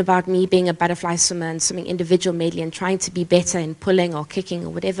 It wasn't about me being a butterfly swimmer and swimming individual medley and trying to be better in pulling or kicking or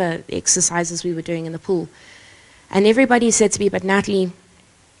whatever exercises we were doing in the pool. And everybody said to me, but Natalie,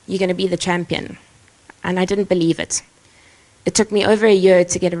 you're going to be the champion. And I didn't believe it. It took me over a year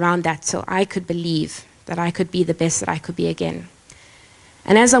to get around that so I could believe that I could be the best that I could be again.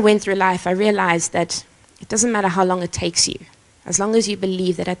 And as I went through life, I realized that it doesn't matter how long it takes you, as long as you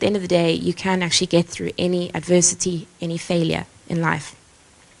believe that at the end of the day, you can actually get through any adversity, any failure in life.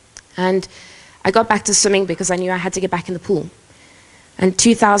 And I got back to swimming because I knew I had to get back in the pool. And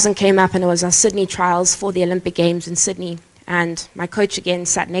 2000 came up, and it was our Sydney trials for the Olympic Games in Sydney. And my coach again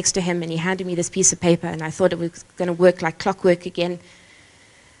sat next to him, and he handed me this piece of paper, and I thought it was going to work like clockwork again.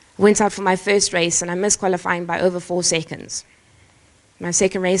 I went out for my first race, and I missed qualifying by over 4 seconds. My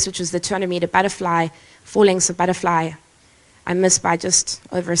second race, which was the 200-meter butterfly, 4 lengths of butterfly, I missed by just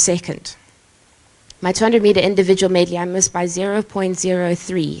over a second. My 200-meter individual medley, I missed by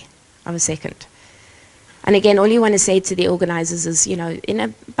 0.03 of a second. And again, all you want to say to the organizers is, you know, in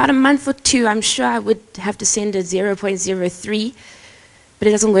about a month or 2, I'm sure I would have to send a 0.03, but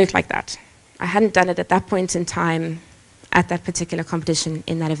it doesn't work like that. I hadn't done it at that point in time at that particular competition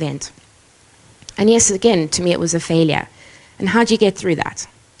in that event. And yes, again, to me it was a failure. And how do you get through that?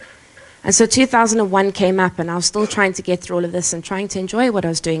 And so 2001 came up, and I was still trying to get through all of this and trying to enjoy what I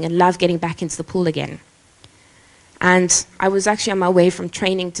was doing and love getting back into the pool again. And I was actually on my way from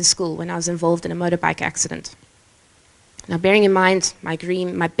training to school when I was involved in a motorbike accident. Now, bearing in mind my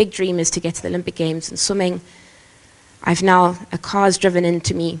big dream is to get to the Olympic Games in swimming. A car's driven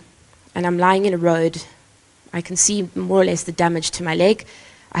into me, and I'm lying in a road. I can see more or less the damage to my leg.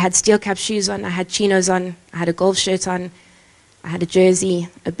 I had steel cap shoes on, I had chinos on, I had a golf shirt on, I had a jersey,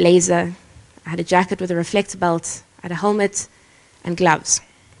 a blazer, I had a jacket with a reflector belt, I had a helmet and gloves.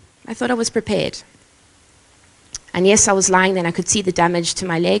 I thought I was prepared. And yes, I was lying there and I could see the damage to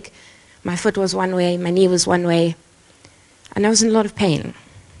my leg. My foot was one way, my knee was one way, and I was in a lot of pain.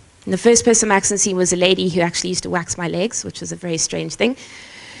 And the first person I see was a lady who actually used to wax my legs, which was a very strange thing.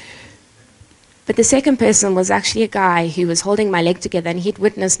 But the second person was actually a guy who was holding my leg together, and he'd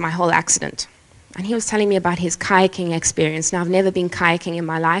witnessed my whole accident. And he was telling me about his kayaking experience. Now, I've never been kayaking in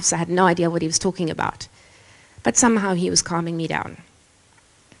my life, so I had no idea what he was talking about. But somehow he was calming me down.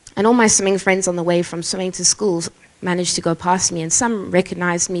 And all my swimming friends on the way from swimming to school managed to go past me, and some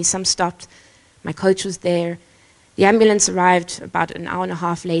recognized me, some stopped. My coach was there. The ambulance arrived about an hour and a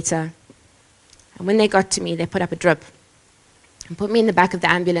half later. And when they got to me, they put up a drip and put me in the back of the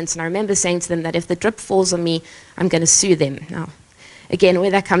ambulance. And I remember saying to them that if the drip falls on me, I'm going to sue them. Now, again,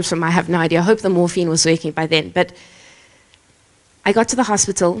 where that comes from, I have no idea. I hope the morphine was working by then. But I got to the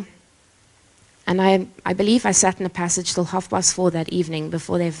hospital, and I believe I sat in a passage till 4:30 that evening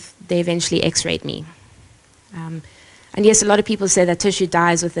before they eventually x-rayed me. And yes, a lot of people say that tissue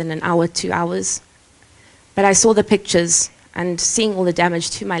dies within an hour, 2 hours. But I saw the pictures, and seeing all the damage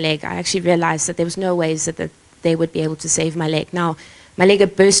to my leg, I actually realized that there was no ways that they would be able to save my leg. Now, my leg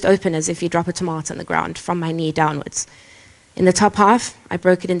had burst open as if you drop a tomato on the ground from my knee downwards. In the top half, I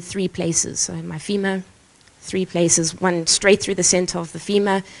broke it in 3 places. So in my femur, 3 places, one straight through the center of the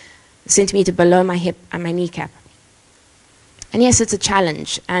femur, a centimeter below my hip and my kneecap. And yes, it's a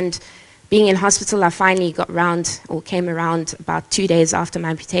challenge. And being in hospital, I finally came around about 2 days after my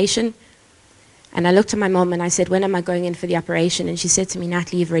amputation. And I looked at my mom and I said, when am I going in for the operation? And she said to me,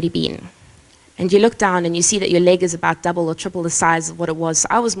 Natalie, you've already been. And you look down and you see that your leg is about double or triple the size of what it was. So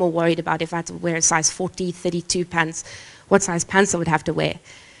I was more worried about if I had to wear a size 40, 32 pants, what size pants I would have to wear.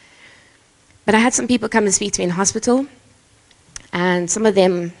 But I had some people come and speak to me in hospital, and some of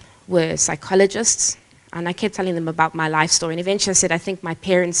them were psychologists, and I kept telling them about my life story. And eventually I said, I think my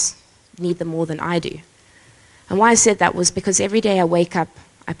parents need them more than I do. And why I said that was because every day I wake up,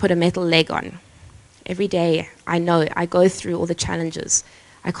 I put a metal leg on. Every day I know I go through all the challenges.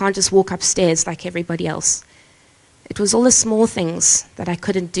 I can't just walk upstairs like everybody else. It was all the small things that I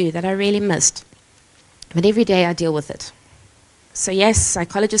couldn't do that I really missed. But every day I deal with it. So yes,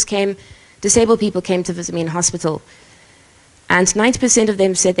 psychologists came, disabled people came to visit me in hospital, and 90% of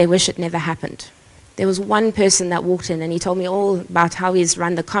them said they wish it never happened. There was one person that walked in and he told me all about how he's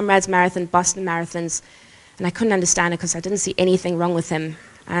run the Comrades Marathon, Boston Marathons, and I couldn't understand it because I didn't see anything wrong with him.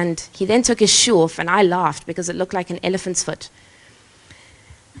 And he then took his shoe off, and I laughed because it looked like an elephant's foot.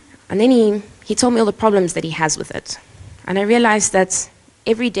 And then he told me all the problems that he has with it. And I realized that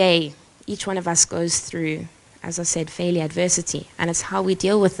every day, each one of us goes through, as I said, failure, adversity, and it's how we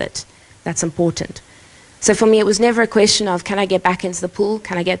deal with it that's important. So for me, it was never a question of, can I get back into the pool?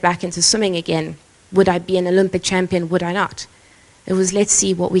 Can I get back into swimming again? Would I be an Olympic champion? Would I not? It was, let's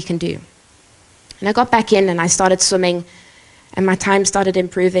see what we can do. And I got back in and I started swimming, and my time started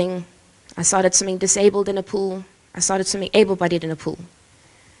improving. I started swimming disabled in a pool. I started swimming able-bodied in a pool.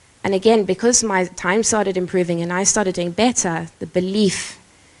 And again, because my time started improving and I started doing better, the belief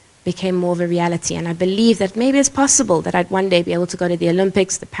became more of a reality. And I believed that maybe it's possible that I'd one day be able to go to the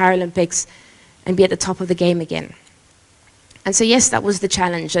Olympics, the Paralympics, and be at the top of the game again. And so yes, that was the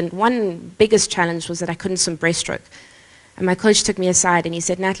challenge. And one biggest challenge was that I couldn't swim breaststroke. And my coach took me aside and he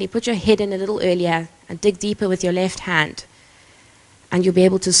said, Natalie, put your head in a little earlier and dig deeper with your left hand, and you'll be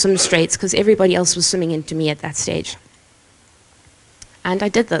able to swim straight, because everybody else was swimming into me at that stage. And I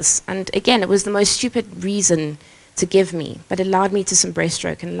did this. And again, it was the most stupid reason to give me, but it allowed me to swim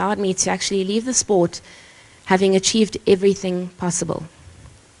breaststroke and allowed me to actually leave the sport having achieved everything possible.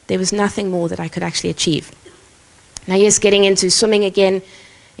 There was nothing more that I could actually achieve. Now, yes, getting into swimming again,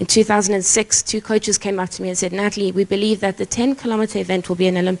 in 2006, 2 coaches came up to me and said, Natalie, we believe that the 10-kilometer event will be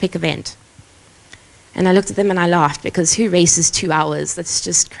an Olympic event. And I looked at them and I laughed, because who races 2 hours? That's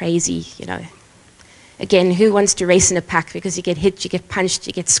just crazy, you know. Again, who wants to race in a pack? Because you get hit, you get punched,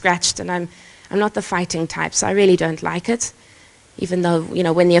 you get scratched, and I'm not the fighting type, so I really don't like it. Even though, you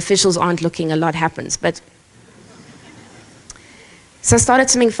know, when the officials aren't looking, a lot happens. So I started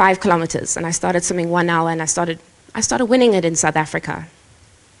swimming 5 kilometers, and I started swimming 1 hour, and I started winning it in South Africa.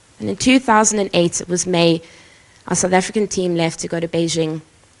 And in 2008, it was May, our South African team left to go to Beijing,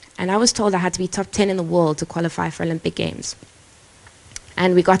 and I was told I had to be top 10 in the world to qualify for Olympic Games.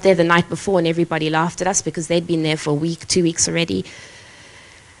 And we got there the night before, and everybody laughed at us because they'd been there for a week, 2 weeks already.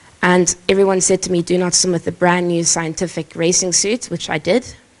 And everyone said to me, do not swim with the brand new scientific racing suit, which I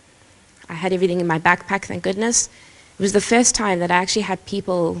did. I had everything in my backpack, thank goodness. It was the first time that I actually had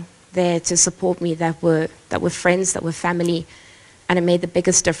people there to support me that were friends, that were family, and it made the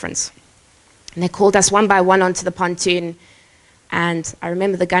biggest difference. And they called us one by one onto the pontoon, and I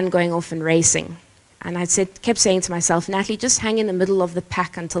remember the gun going off and racing. And I kept saying to myself, Natalie, just hang in the middle of the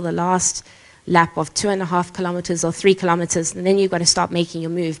pack until the last lap of 2.5 kilometers or 3 kilometers, and then you've got to start making your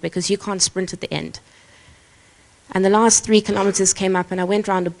move, because you can't sprint at the end. And the last 3 kilometers came up, and I went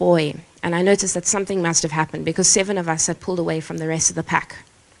round a buoy, and I noticed that something must have happened, because 7 of us had pulled away from the rest of the pack.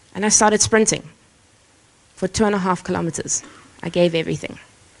 And I started sprinting for 2.5 kilometers. I gave everything.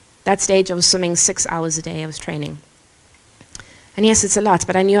 That stage, I was swimming 6 hours a day. I was training. And yes, it's a lot,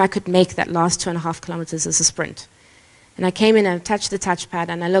 but I knew I could make that last 2.5 kilometers as a sprint. And I came in and touched the touchpad,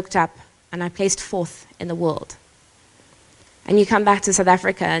 and I looked up, and I placed 4th in the world. And you come back to South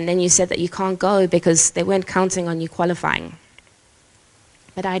Africa, and then you said that you can't go because they weren't counting on you qualifying.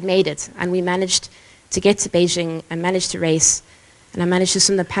 But I'd made it, and we managed to get to Beijing and managed to race, and I managed to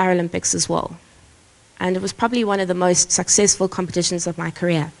swim the Paralympics as well. And it was probably one of the most successful competitions of my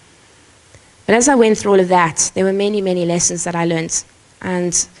career. But as I went through all of that, there were many, many lessons that I learned,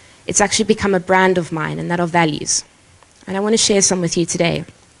 and it's actually become a brand of mine, and that of values. And I want to share some with you today.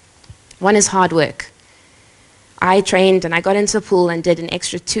 One is hard work. I trained and I got into the pool and did an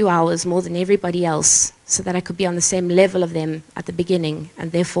extra 2 hours more than everybody else so that I could be on the same level of them at the beginning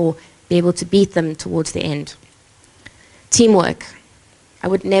and therefore be able to beat them towards the end. Teamwork. I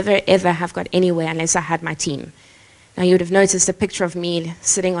would never ever have got anywhere unless I had my team. Now you would have noticed a picture of me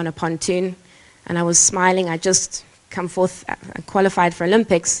sitting on a pontoon and I was smiling. I just come forth qualified for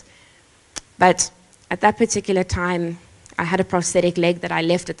Olympics. But at that particular time, I had a prosthetic leg that I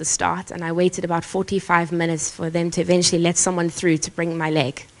left at the start, and I waited about 45 minutes for them to eventually let someone through to bring my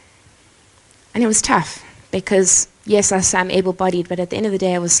leg. And it was tough, because yes, I'm able-bodied, but at the end of the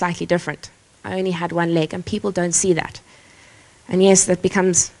day, I was slightly different. I only had one leg, and people don't see that. And yes, that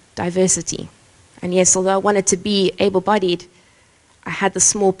becomes diversity. And yes, although I wanted to be able-bodied, I had the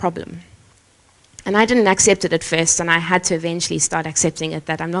small problem. And I didn't accept it at first, and I had to eventually start accepting it,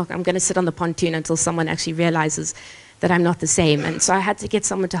 that I'm going to sit on the pontoon until someone actually realizes that I'm not the same. And so I had to get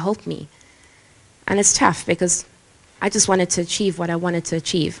someone to help me. And it's tough, because I just wanted to achieve what I wanted to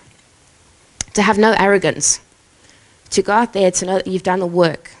achieve. To have no arrogance. To go out there, to know that you've done the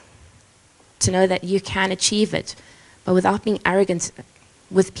work. To know that you can achieve it, but without being arrogant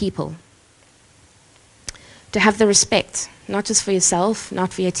with people. To have the respect, not just for yourself,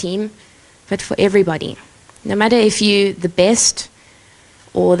 not for your team, but for everybody. No matter if you're the best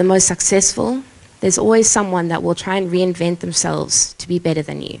or the most successful, there's always someone that will try and reinvent themselves to be better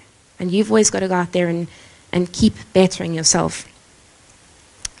than you. And you've always got to go out there and keep bettering yourself.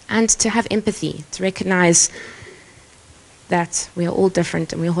 And to have empathy, to recognize that we are all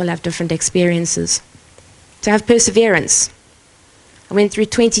different and we all have different experiences. To have perseverance. I went through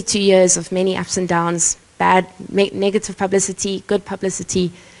 22 years of many ups and downs, bad, negative publicity, good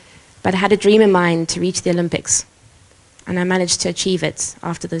publicity, but I had a dream in mind to reach the Olympics. And I managed to achieve it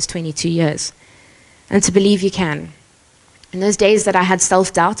after those 22 years. And to believe you can. In those days that I had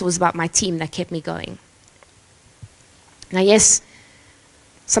self-doubt, it was about my team that kept me going. Now yes,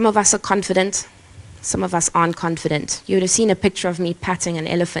 some of us are confident, some of us aren't confident. You would have seen a picture of me patting an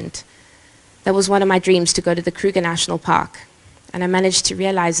elephant. That was one of my dreams, to go to the Kruger National Park. And I managed to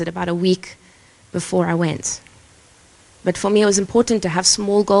realize it about a week before I went. But for me, it was important to have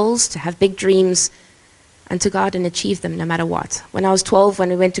small goals, to have big dreams, and to go out and achieve them no matter what. When I was 12, when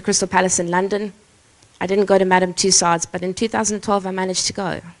we went to Crystal Palace in London, I didn't go to Madame Tussauds, but in 2012, I managed to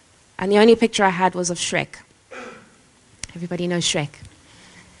go. And the only picture I had was of Shrek. Everybody knows Shrek.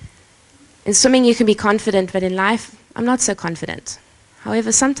 In swimming, you can be confident, but in life, I'm not so confident.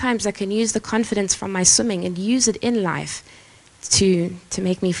 However, sometimes I can use the confidence from my swimming and use it in life to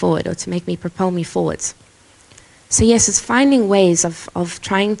make me forward, or to make me propel me forwards. So yes, it's finding ways of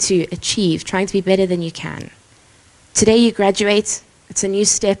trying to achieve, trying to be better than you can. Today you graduate, it's a new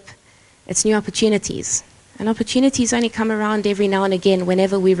step, it's new opportunities. And opportunities only come around every now and again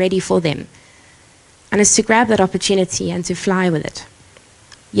whenever we're ready for them. And it's to grab that opportunity and to fly with it.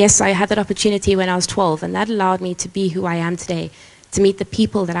 Yes, I had that opportunity when I was 12, and that allowed me to be who I am today, to meet the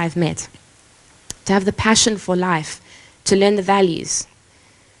people that I've met, to have the passion for life, to learn the values,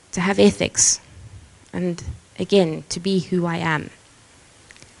 to have ethics, and again, to be who I am.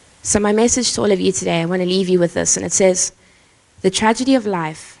 So my message to all of you today, I want to leave you with this, and it says, the tragedy of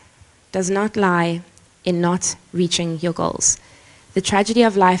life does not lie in not reaching your goals. The tragedy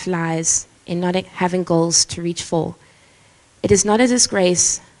of life lies in not having goals to reach for. It is not a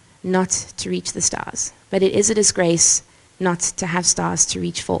disgrace not to reach the stars, but it is a disgrace not to have stars to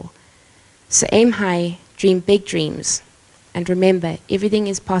reach for. So aim high, dream big dreams, and remember, everything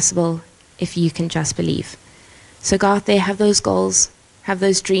is possible if you can just believe. So go out there, have those goals, have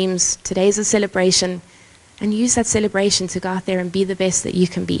those dreams. Today's a celebration, and use that celebration to go out there and be the best that you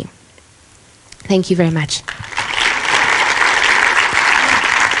can be. Thank you very much.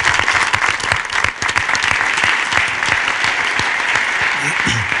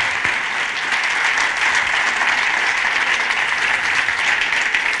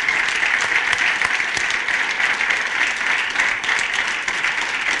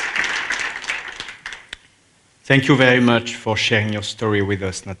 Thank you very much for sharing your story with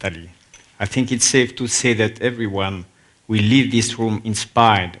us, Natalie. I think it's safe to say that everyone will leave this room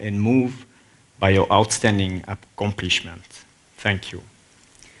inspired and moved by your outstanding accomplishment. Thank you.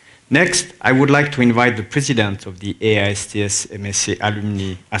 Next, I would like to invite the president of the AISTS MSA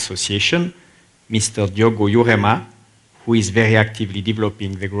Alumni Association, Mr. Diogo Jurema, who is very actively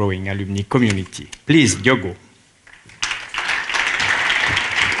developing the growing alumni community. Please, Diogo.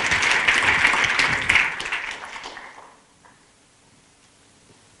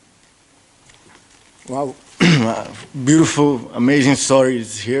 Wow, beautiful, amazing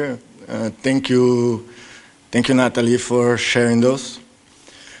stories here. Thank you, Thank you, Natalie, for sharing those.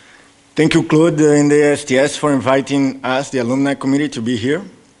 Thank you, Claude, in the ASTS for inviting us, the alumni committee, to be here.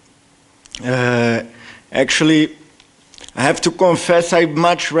 Actually, I have to confess I'd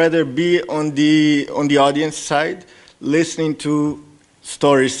much rather be on the audience side, listening to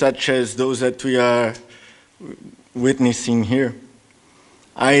stories such as those that we are witnessing here.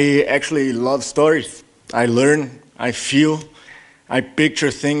 I actually love stories. I learn, I feel, I picture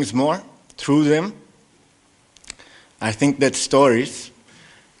things more through them. I think that stories,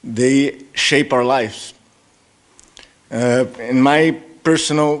 they shape our lives. In my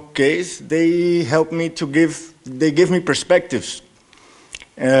personal case, they help me to they give me perspectives.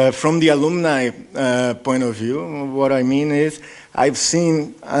 From the alumni point of view, what I mean is, I've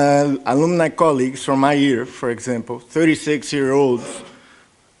seen alumni colleagues from my year, for example, 36-year-olds,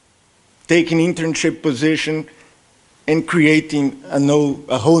 taking internship position and creating a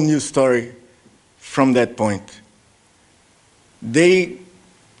whole new story from that point. They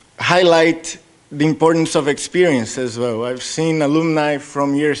highlight the importance of experience as well. I've seen alumni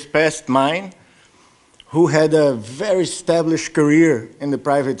from years past mine who had a very established career in the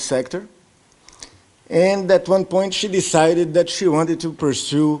private sector. And at one point she decided that she wanted to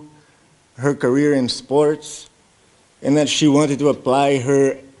pursue her career in sports and that she wanted to apply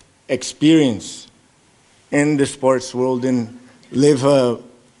her experience in the sports world and live a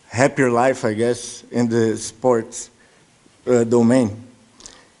happier life, I guess, in the sports domain.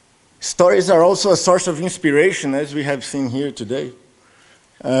 Stories are also a source of inspiration, as we have seen here today.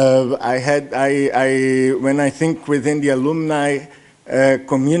 When I think within the alumni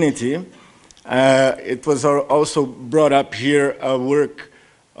community, it was also brought up here a work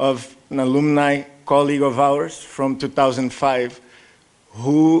of an alumni colleague of ours from 2005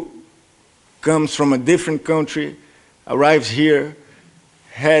 who comes from a different country, arrives here,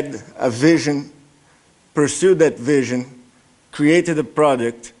 had a vision, pursued that vision, created a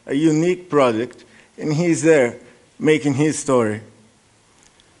product, a unique product, and he's there making his story.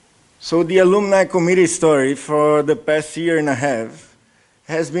 So the alumni committee story for the past year and a half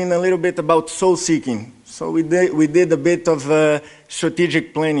has been a little bit about soul-seeking. So we did a bit of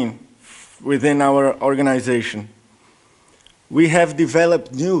strategic planning within our organization. We have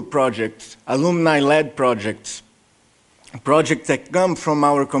developed new projects, alumni-led projects that come from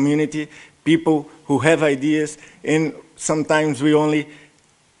our community, people who have ideas, and sometimes we only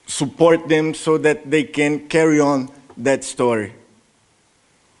support them so that they can carry on that story.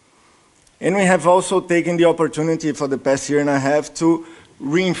 And we have also taken the opportunity for the past year and a half to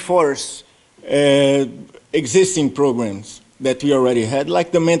reinforce existing programs that we already had,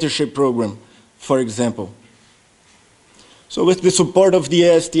 like the mentorship program, for example. So with the support of the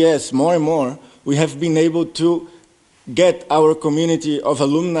ASTS, more and more, we have been able to get our community of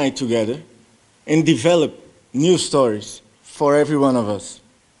alumni together and develop new stories for every one of us.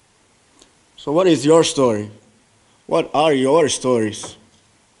 So what is your story? What are your stories?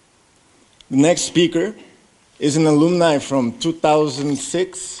 The next speaker is an alumni from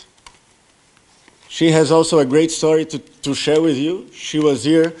 2006. She has also a great story to share with you. She was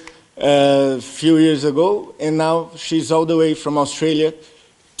here a few years ago, and now she's all the way from Australia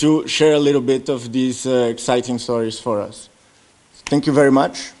to share a little bit of these exciting stories for us. Thank you very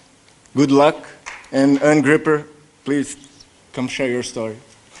much. Good luck. And Anne Gripper, please come share your story.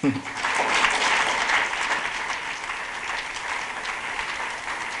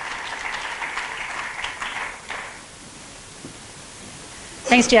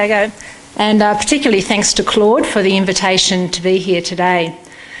 Thanks, Diogo, and particularly thanks to Claude for the invitation to be here today.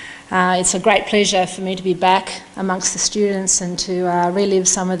 It's a great pleasure for me to be back amongst the students and to relive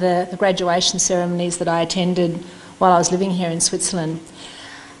some of the graduation ceremonies that I attended while I was living here in Switzerland.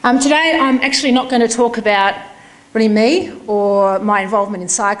 Today I'm actually not going to talk about really me or my involvement in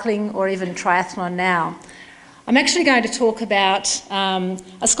cycling or even triathlon now. I'm actually going to talk about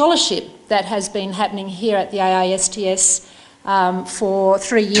a scholarship that has been happening here at the AISTS for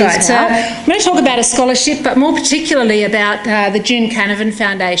 3 years now. So I'm going to talk about a scholarship, but more particularly about the June Canavan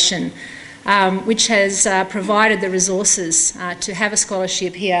Foundation, which has provided the resources to have a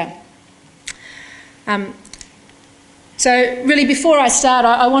scholarship here. So really, before I start,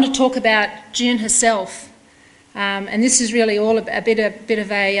 I want to talk about June herself. And this is really all a bit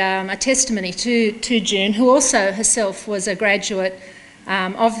of a testimony to June, who also herself was a graduate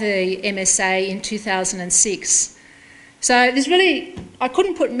of the MSA in 2006. So there's really, I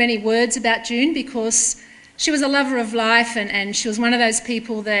couldn't put many words about June because she was a lover of life and she was one of those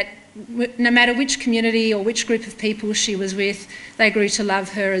people that no matter which community or which group of people she was with, they grew to love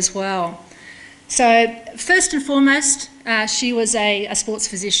her as well. So first and foremost, she was a sports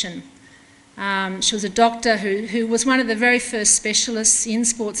physician. She was a doctor who was one of the very first specialists in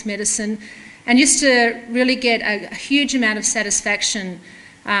sports medicine and used to really get a huge amount of satisfaction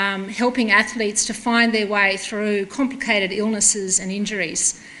helping athletes to find their way through complicated illnesses and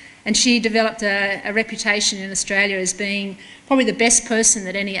injuries. And she developed a reputation in Australia as being probably the best person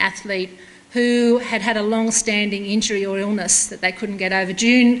that any athlete who had had a long-standing injury or illness that they couldn't get over.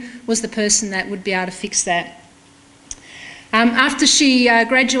 June was the person that would be able to fix that. After she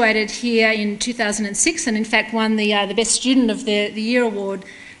graduated here in 2006 and in fact won the Best Student of the Year award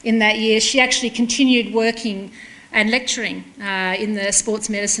in that year, she actually continued working and lecturing in the sports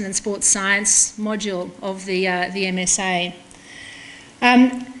medicine and sports science module of the MSA.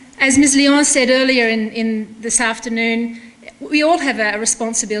 As Ms. Lyon said earlier in this afternoon, we all have a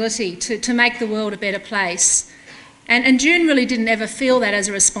responsibility to make the world a better place. And June really didn't ever feel that as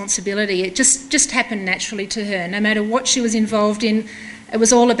a responsibility. It just happened naturally to her. No matter what she was involved in, it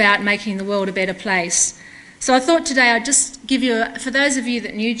was all about making the world a better place. So I thought today I'd just give you, for those of you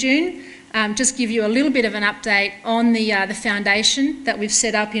that knew June, just give you a little bit of an update on the foundation that we've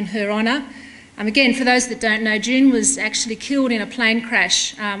set up in her honour. Again, for those that don't know, June was actually killed in a plane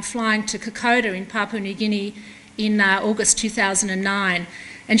crash flying to Kokoda in Papua New Guinea in August 2009.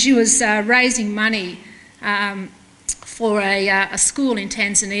 And she was raising money for a school in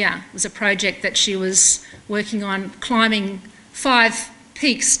Tanzania. It was a project that she was working on, climbing 5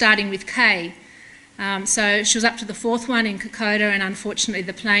 peaks starting with K. So she was up to the 4th one in Kokoda, and unfortunately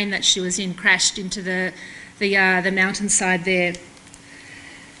the plane that she was in crashed into the mountainside there.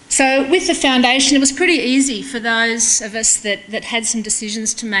 So with the foundation, it was pretty easy for those of us that had some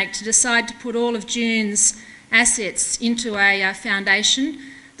decisions to make to decide to put all of June's assets into a foundation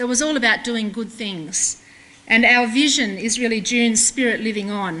that was all about doing good things. And our vision is really June's spirit living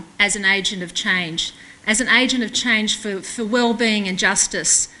on as an agent of change for well-being and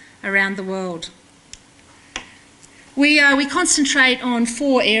justice around the world. We concentrate on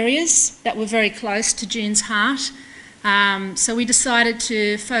 4 areas that were very close to June's heart. So we decided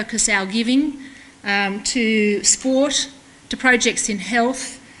to focus our giving to sport, to projects in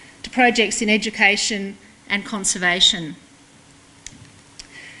health, to projects in education and conservation.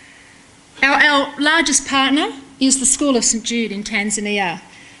 Our largest partner is the School of St Jude in Tanzania.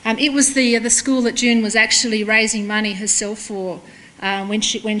 It was the school that June was actually raising money herself for when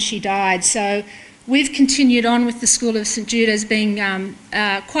she died. So we've continued on with the School of St Jude as being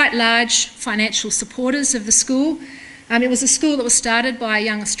quite large financial supporters of the school. It was a school that was started by a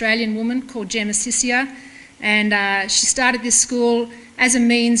young Australian woman called Gemma Sisia, and she started this school as a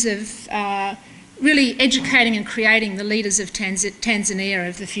means of really educating and creating the leaders of Tanzania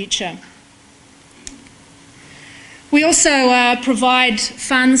of the future. We also provide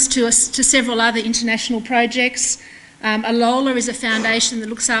funds to several other international projects. ALOLA is a foundation that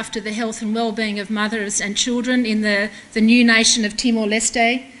looks after the health and well-being of mothers and children in the new nation of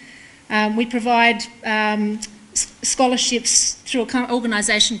Timor-Leste. We provide scholarships through an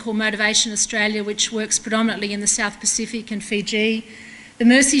organisation called Motivation Australia, which works predominantly in the South Pacific and Fiji. The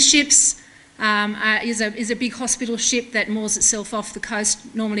Mercy Ships is a big hospital ship that moors itself off the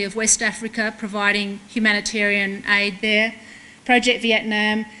coast, normally of West Africa, providing humanitarian aid there. Project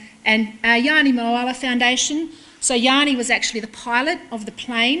Vietnam and Yani Moala Foundation. So Yani was actually the pilot of the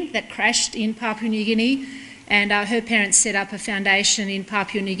plane that crashed in Papua New Guinea, and her parents set up a foundation in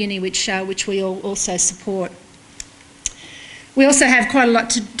Papua New Guinea which we also support. We also have quite a lot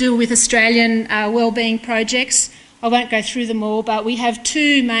to do with Australian wellbeing projects. I won't go through them all, but we have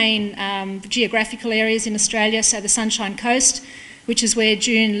 2 main geographical areas in Australia. So the Sunshine Coast, which is where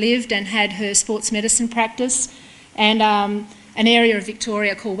June lived and had her sports medicine practice, and an area of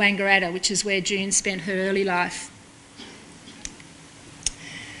Victoria called Wangaratta, which is where June spent her early life.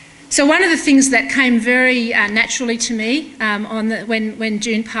 So one of the things that came very naturally to me when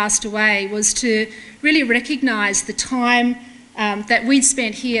June passed away was to really recognise the time that we'd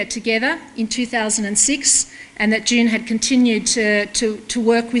spent here together in 2006, and that June had continued to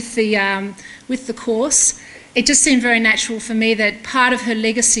work with the course. It just seemed very natural for me that part of her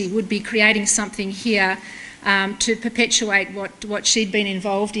legacy would be creating something here to perpetuate what she'd been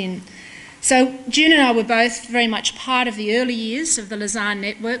involved in. So June and I were both very much part of the early years of the Lausanne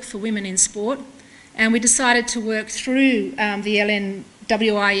Network for Women in Sport, and we decided to work through the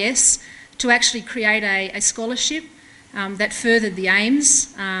LNWIS to actually create a scholarship that furthered the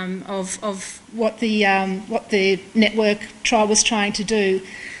aims of what the network was trying to do.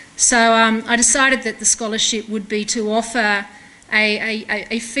 So I decided that the scholarship would be to offer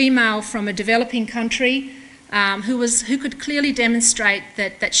a female from a developing country who could clearly demonstrate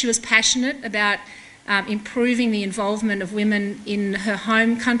that she was passionate about improving the involvement of women in her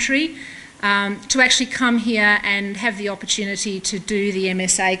home country, to actually come here and have the opportunity to do the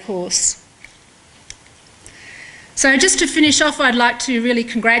MSA course. So just to finish off, I'd like to really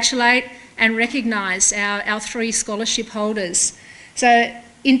congratulate and recognise our 3 scholarship holders. So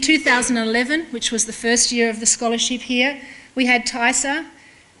in 2011, which was the first year of the scholarship here, we had Taisa.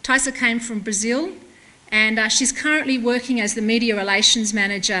 Taisa came from Brazil, and she's currently working as the Media Relations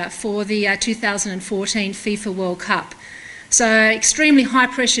Manager for the 2014 FIFA World Cup. So extremely high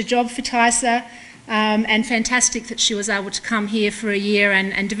pressure job for Taisa, and fantastic that she was able to come here for a year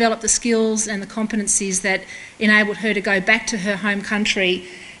and develop the skills and the competencies that enabled her to go back to her home country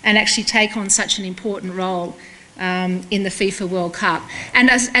and actually take on such an important role in the FIFA World Cup. And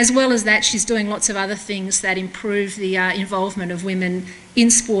as well as that, she's doing lots of other things that improve the involvement of women in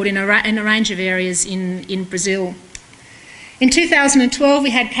sport in a range of areas in Brazil. In 2012, we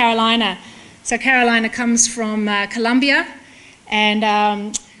had Carolina. So Carolina comes from Colombia,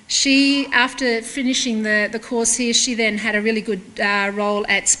 and she, after finishing the course here, she then had a really good role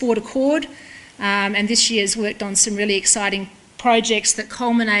at Sport Accord, and this year has worked on some really exciting projects that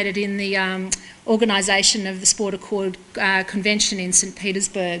culminated in the organisation of the Sport Accord convention in St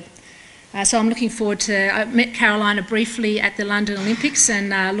Petersburg. So I'm looking forward to, I met Carolina briefly at the London Olympics,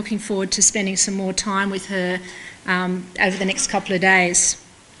 and looking forward to spending some more time with her over the next couple of days.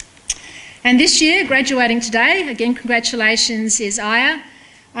 And this year, graduating today, again congratulations, is Aya.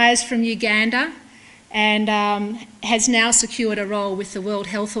 Aya's from Uganda and has now secured a role with the World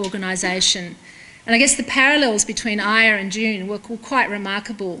Health Organisation. And I guess the parallels between Aya and June were quite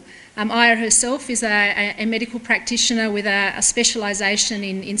remarkable. Aya herself is a medical practitioner with a specialisation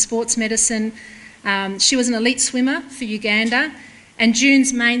in sports medicine. She was an elite swimmer for Uganda, and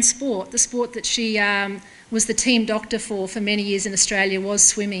June's main sport, the sport that she was the team doctor for many years in Australia, was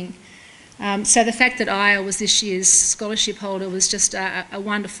swimming. So the fact that Aya was this year's scholarship holder was just a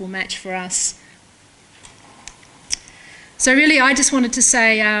wonderful match for us. So really, I just wanted to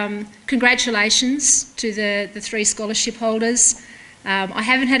say congratulations to the 3 scholarship holders. I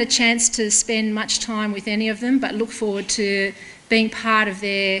haven't had a chance to spend much time with any of them, but look forward to being part of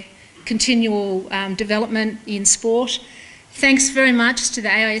their continual development in sport. Thanks very much to the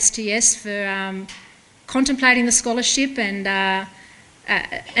AISTS for contemplating the scholarship and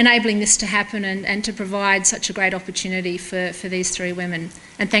enabling this to happen and to provide such a great opportunity for these 3 women.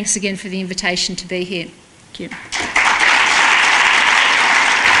 And thanks again for the invitation to be here. Thank you.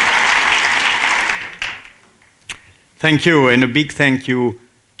 Thank you, and a big thank you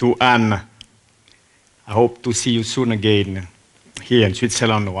to Anne. I hope to see you soon again here in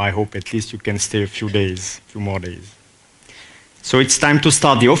Switzerland, or I hope at least you can stay a few more days. So it's time to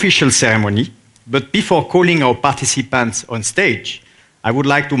start the official ceremony, but before calling our participants on stage, I would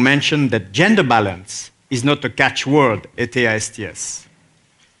like to mention that gender balance is not a catchword at AISTS,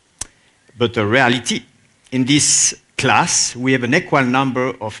 but a reality. In this class, we have an equal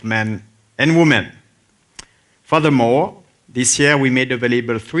number of men and women. Furthermore, this year we made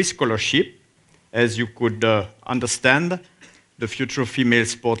available 3 scholarships. As you could understand, the Future Female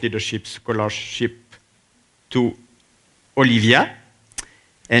Sport Leadership Scholarship to Olivia,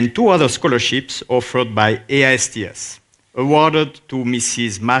 and 2 other scholarships offered by AISTS, awarded to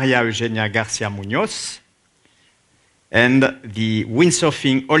Mrs. Maria Eugenia Garcia Munoz and the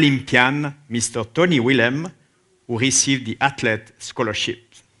windsurfing Olympian, Mr. Tony Willem, who received the Athlete Scholarship.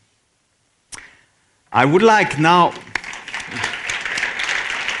 I would like now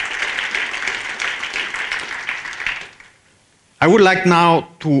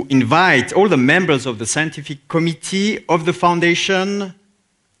to invite all the members of the scientific committee of the foundation,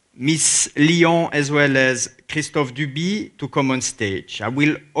 Miss Lyon as well as Christophe Dubi, to come on stage. I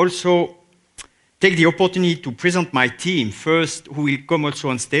will also take the opportunity to present my team. First, who will come also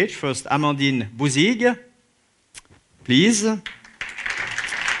on stage. First, Amandine Bouzig, please.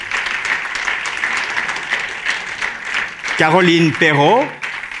 Caroline Perrault.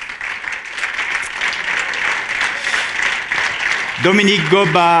 Dominique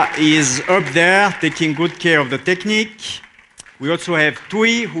Goba is up there taking good care of the technique. We also have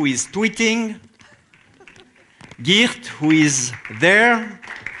Tui, who is tweeting. Geert, who is there.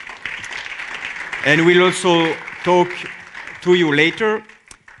 And we'll also talk to you later.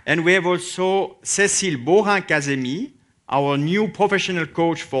 And we have also Cécile Borin-Kazemi, our new professional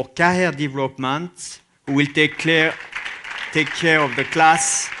coach for career development, who will take care of the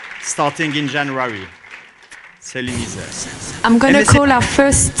class starting in January. Céline is there. I'm going to call our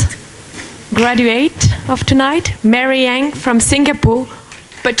first graduate of tonight, Mary Yang from Singapore,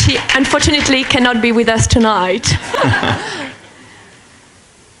 but she unfortunately cannot be with us tonight.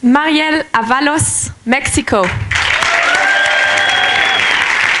 Mariel Avalos, Mexico.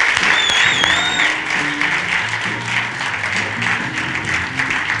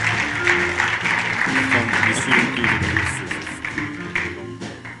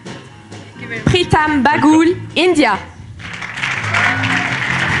 Pritam Bagul, India.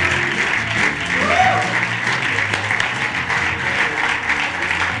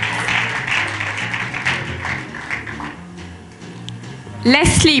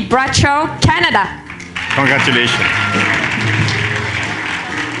 Leslie Bradshaw, Canada. Congratulations.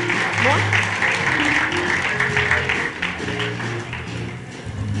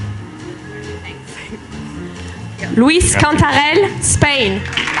 Luis Cantarell, Spain.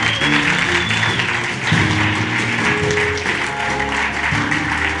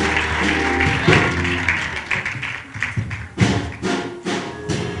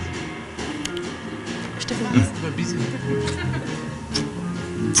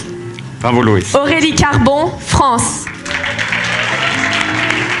 Bravo, Louis. Aurélie Carbon, France.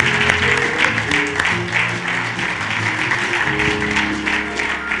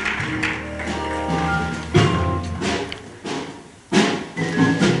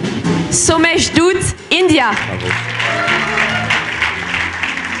 Somesh Doud, India. Bravo.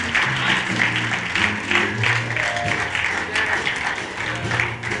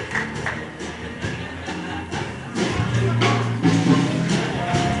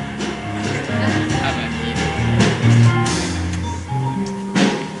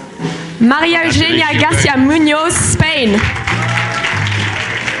 Maria Eugenia Garcia Munoz, Spain.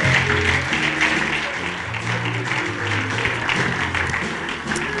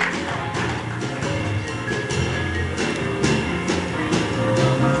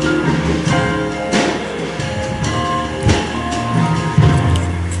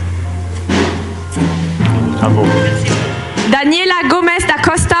 Bravo. Daniela Gomes da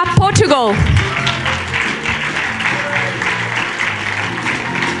Costa, Portugal.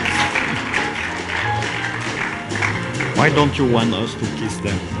 Why don't you want us to kiss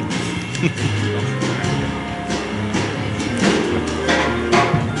them?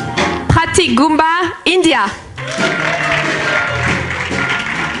 Pratik Gumba, India.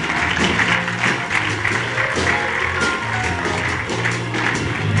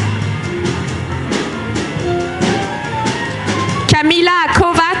 Kamila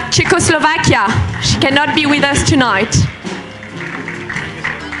Kovac, Czechoslovakia. She cannot be with us tonight.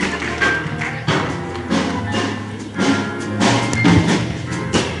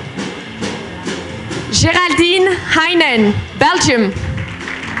 Geraldine Heinen, Belgium.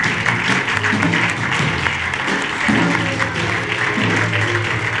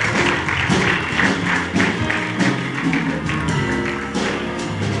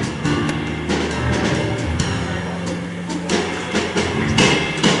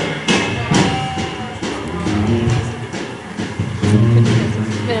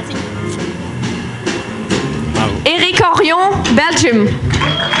 Eric Orion, Belgium.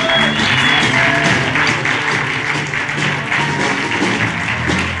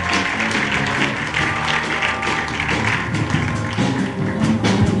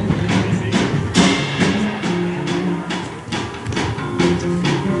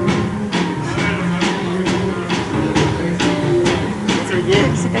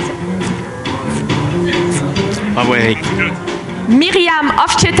 Bravo, Eric. Miriam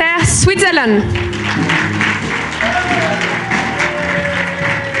Hofstetter, Switzerland.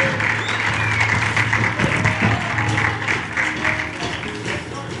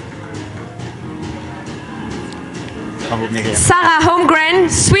 Bravo, Miriam. Sarah Holmgren,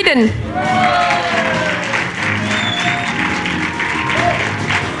 Sweden.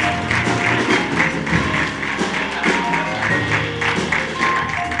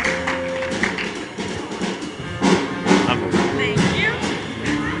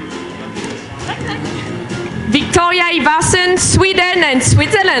 Victoria Iversen, Sweden and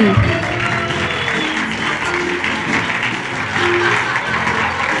Switzerland.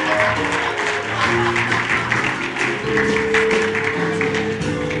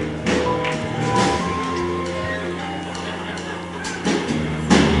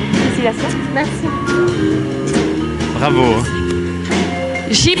 Merci. Bravo.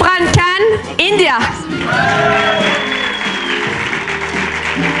 Gibran Khan, India.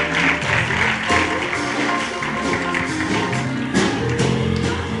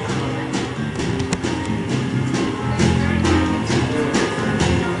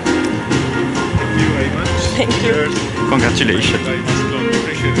 Thank you. Congratulations.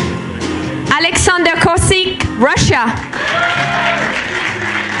 Alexander Kosik, Russia.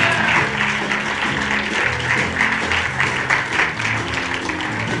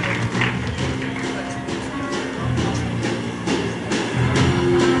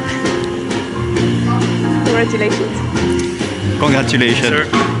 Congratulations. Congratulations.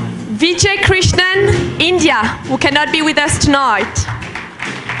 Vijay Krishnan, India, who cannot be with us tonight.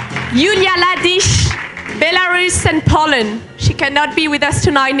 Yulia Ladish, Belarus and Poland. She cannot be with us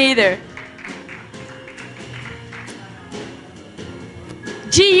tonight neither.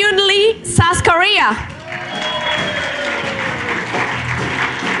 Ji Yoon Lee, South Korea.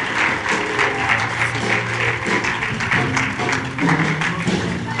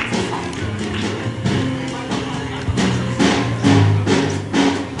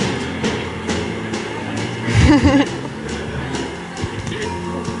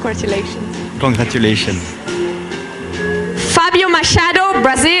 Congratulations. Congratulations. Fabio Machado,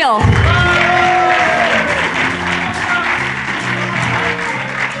 Brazil.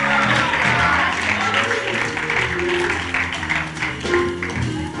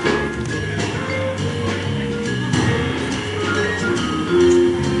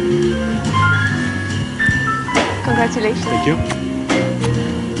 Congratulations. Thank you.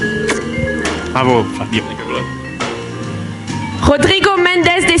 Bravo, Fabio. Rodrigo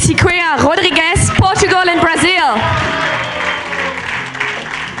Mendes de Siqueira Rodrigues, Portugal and Brazil.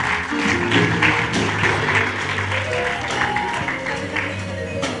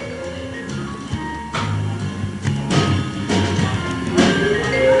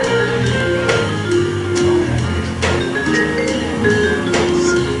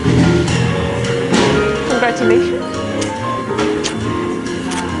 Congratulations.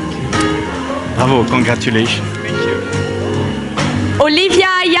 Bravo, congratulations. Olivia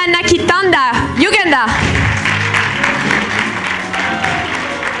Yanakitanda, Uganda.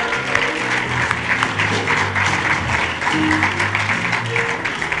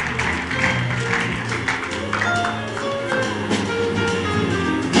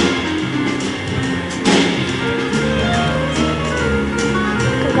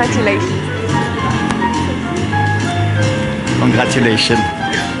 Congratulations. Congratulations.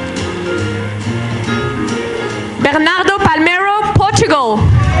 Bernardo Palmero, Portugal.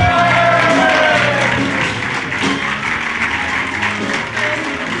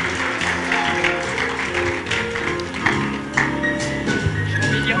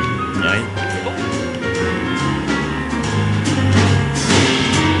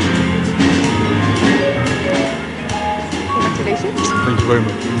 Congratulations. Thank you very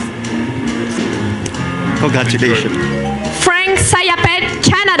much. Congratulations. Frank Sayapet,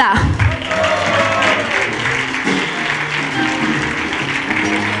 Canada.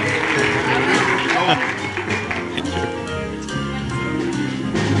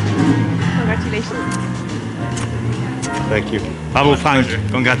 Congratulations. Thank you. Bravo, Frank.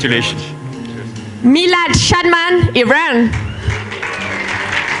 Congratulations. Milad Shadman, Iran.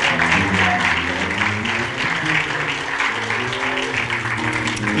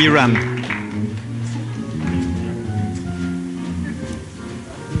 Iran.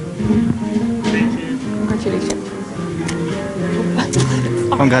 Congratulations.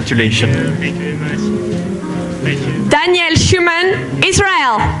 Congratulations. Thank you very much. Thank you. Daniel Schumann,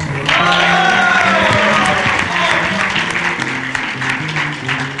 Israel.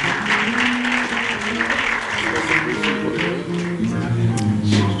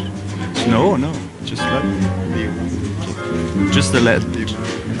 No, no, just let. Just the let.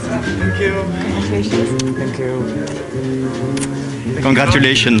 Thank you. Congratulations. Thank you.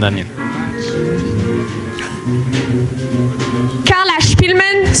 Congratulations, Daniel. Carla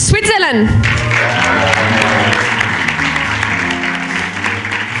Spielmann, Switzerland.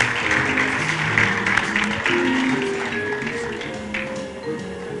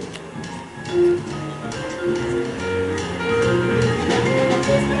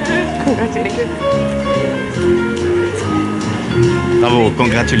 Congratulations. Bravo,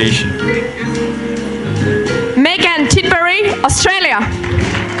 congratulations. Megan Tidbury, Australia.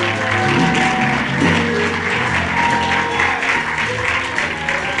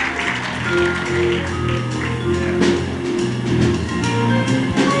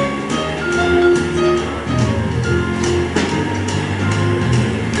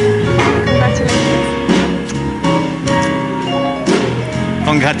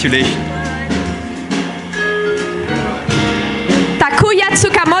 Congratulations. Takuya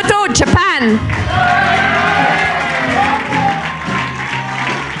Tsukamoto, Japan.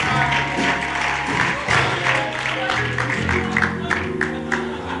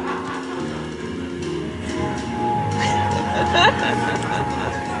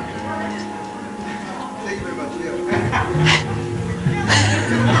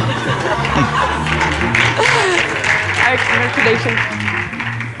 Congratulations.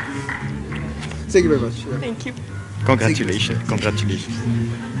 Thank you very much. Yeah. Thank you. Congratulations. Congratulations.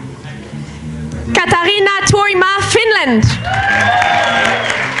 Katarina Tuima, Finland.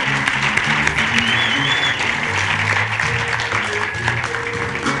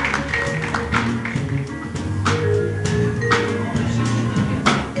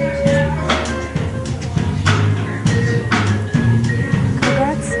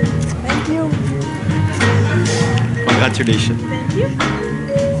 Congratulations. Thank you.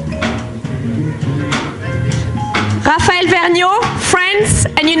 Raphaël Vergniaud, France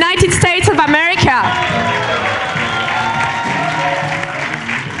and United States of America.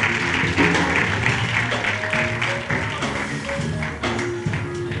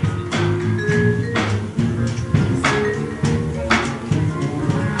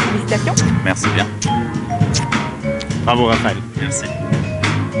 Félicitations. Merci bien. Bravo Raphaël. Merci.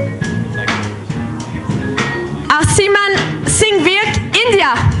 Arsiman Singhvirk,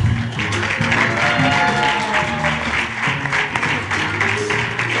 India.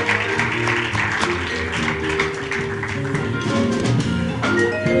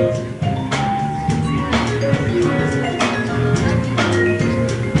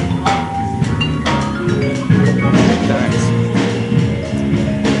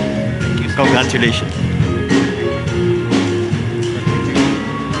 Congratulations.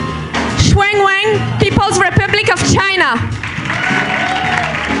 Shuang Wang, People's Republic of China.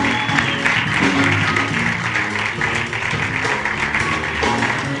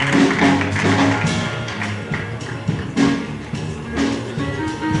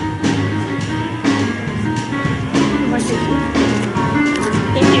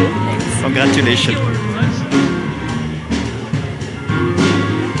 Thank you. Congratulations.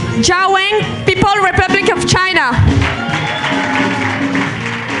 Zhao Wang, People's Republic of China.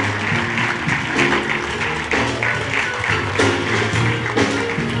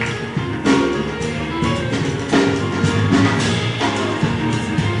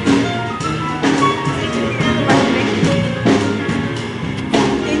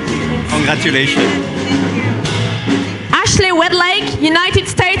 Congratulations. Ashley Wedlake, United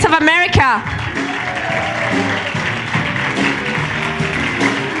States of America.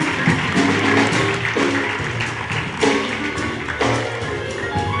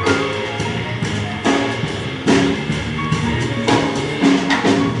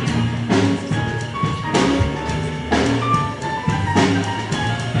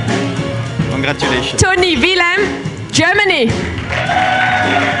 Congratulations. Tony Willem, Germany.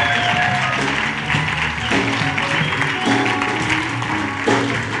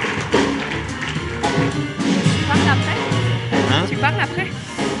 Hein? Tu parles après?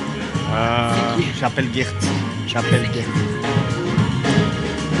 J'appelle Geert. J'appelle Geert.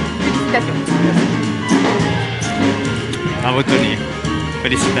 Félicitations. Bravo Tony.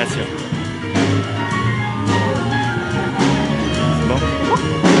 Félicitations. Bon.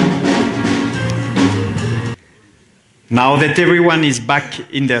 Now that everyone is back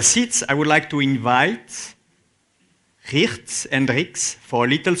in their seats, I would like to invite Geert and Rix for a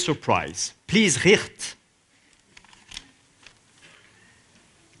little surprise. Please, Geert.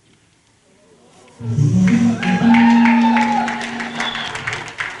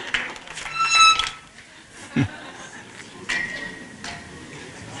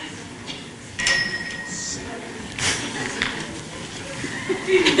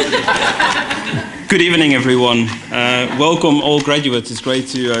 Good evening, everyone. Welcome, all graduates. It's great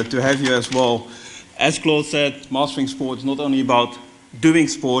to have you as well. As Claude said, mastering sport is not only about doing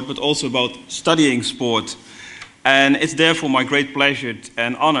sport, but also about studying sport. And it's therefore my great pleasure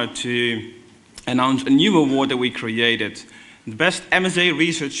and honor to announce a new award that we created, the Best MSA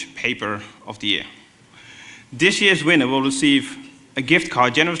Research Paper of the Year. This year's winner will receive a gift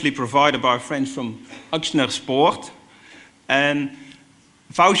card generously provided by our friends from Axner Sport, and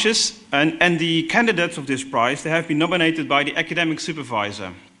vouchers, and the candidates of this prize, they have been nominated by the academic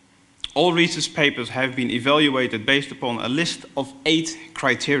supervisor. All research papers have been evaluated based upon a list of 8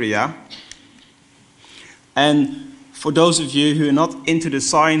 criteria. And for those of you who are not into the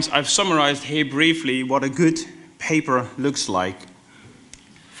science, I've summarized here briefly what a good paper looks like.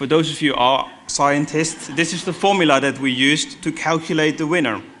 For those of you who are scientists, this is the formula that we used to calculate the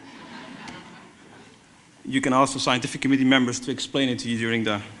winner. You can ask the scientific committee members to explain it to you during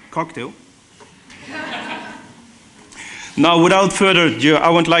the cocktail. Now, without further ado, I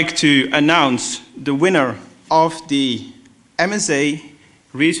would like to announce the winner of the MSA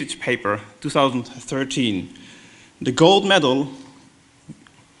Research Paper 2013. The gold medal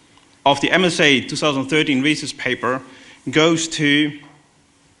of the MSA 2013 Research Paper goes to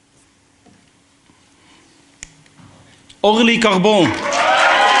Aurélie Carbon.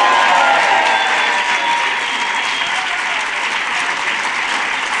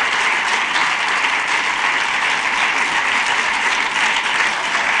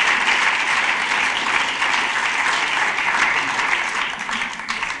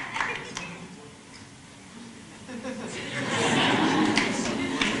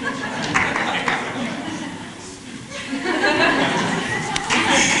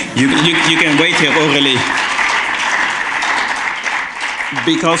 You can wait here, Aurélie.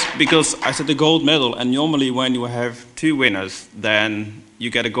 Because I said the gold medal, and normally when you have two winners, then you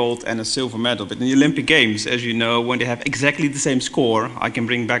get a gold and a silver medal. But in the Olympic Games, as you know, when they have exactly the same score, I can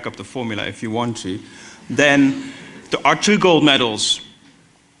bring back up the formula if you want to, then there are two gold medals.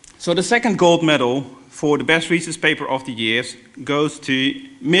 So the second gold medal for the best research paper of the year goes to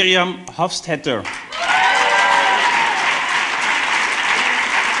Miriam Hofstetter.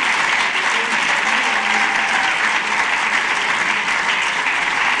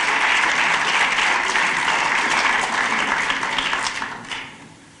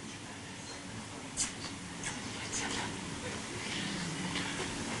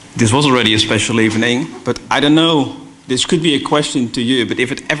 This was already a special evening, but I don't know, this could be a question to you, but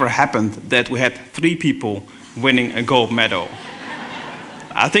if it ever happened that we had 3 people winning a gold medal,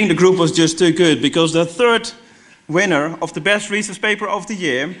 I think the group was just too good, because the third winner of the best research paper of the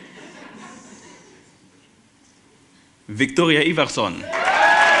year, Victoria Ivarsson.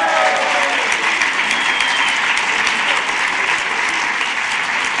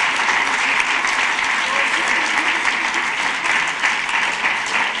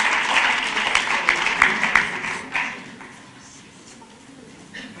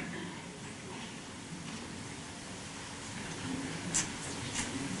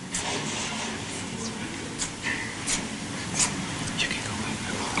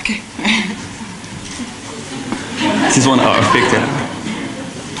 This is 1 hour picture.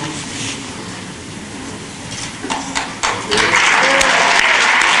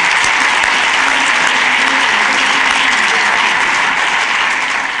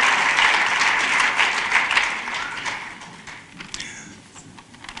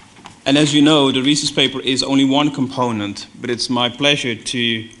 And as you know, the research paper is only one component, but it's my pleasure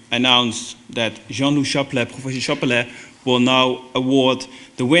to announce that Jean-Louis Chapelet, Professor Chapelet, will now award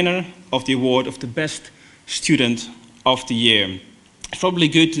the winner of the award of the best student of the year. It's probably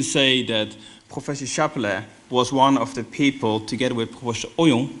good to say that Professor Chapelet was one of the people, together with Professor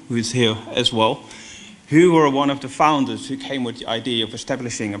Oyon, who is here as well, who were one of the founders who came with the idea of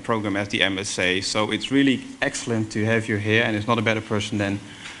establishing a program as the MSA. So it's really excellent to have you here, and it's not a better person than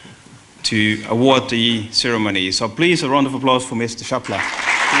to award the ceremony. So please, a round of applause for Mr. Chapelet.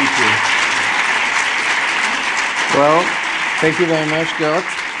 Thank you. Well, thank you very much, Gert.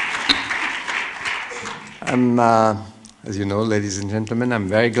 As you know, ladies and gentlemen, I'm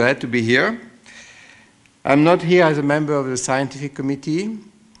very glad to be here. I'm not here as a member of the scientific committee.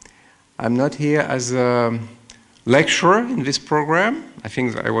 I'm not here as a lecturer in this program. I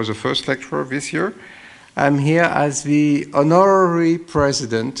think I was the first lecturer this year. I'm here as the honorary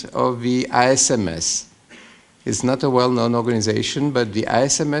president of the AISTS. It's not a well-known organization, but the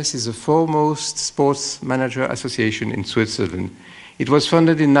AISTS is the foremost sports manager association in Switzerland. It was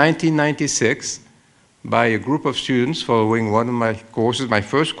founded in 1996 by a group of students following one of my courses, my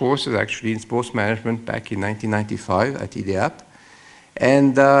first courses actually in sports management back in 1995 at IDEAP.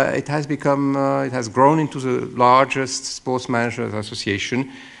 And it has grown into the largest sports managers association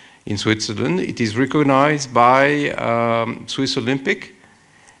in Switzerland. It is recognized by Swiss Olympic,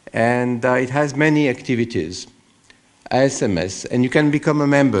 and it has many activities, ASMS, and you can become a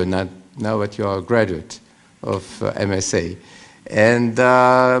member now that you are a graduate of MSA. And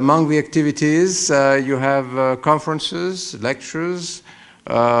among the activities, you have conferences, lectures,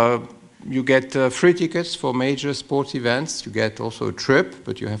 you get free tickets for major sports events, you get also a trip,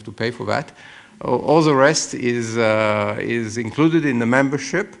 but you have to pay for that. All the rest is included in the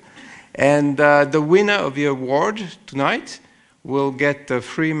membership. And the winner of the award tonight will get a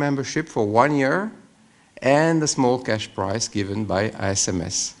free membership for 1 year and a small cash prize given by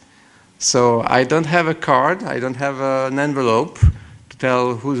ASMS. So I don't have a card, I don't have an envelope to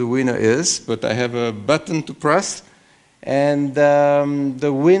tell who the winner is, but I have a button to press, and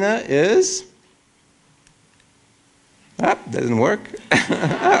the winner is... doesn't work.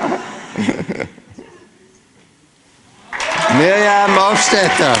 Miriam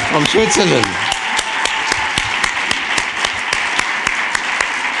Hofstetter from Switzerland.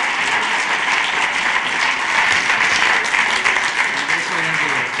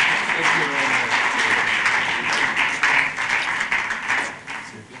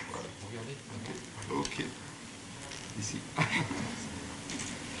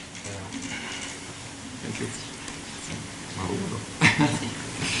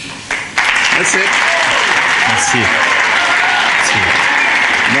 That's it. Merci.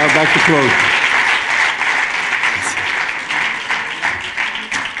 Now back to Claude.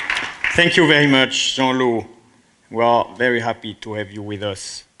 Thank you very much, Jean-Louis. We are very happy to have you with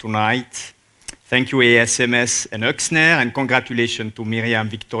us tonight. Thank you, ASMS and Uxner, and congratulations to Miriam,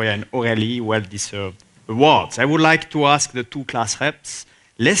 Victoria, and Aurélie. Well deserved awards. I would like to ask the two class reps,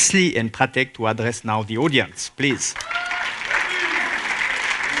 Leslie and Pratek, to address now the audience, please.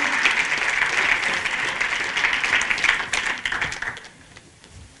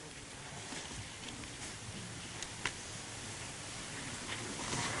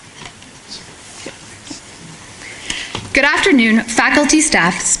 Good afternoon, faculty,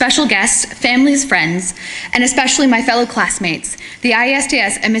 staff, special guests, families, friends, and especially my fellow classmates, the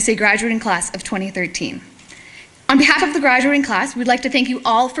AISTS MSA graduating class of 2013. On behalf of the graduating class, we'd like to thank you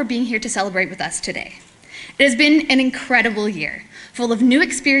all for being here to celebrate with us today. It has been an incredible year, full of new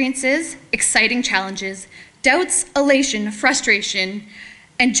experiences, exciting challenges, doubts, elation, frustration,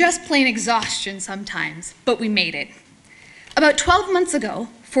 and just plain exhaustion sometimes, but we made it. About 12 months ago,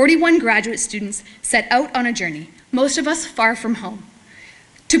 41 graduate students set out on a journey, most of us far from home,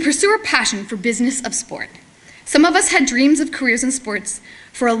 to pursue our passion for business of sport. Some of us had dreams of careers in sports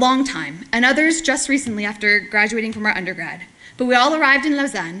for a long time, and others just recently after graduating from our undergrad. But we all arrived in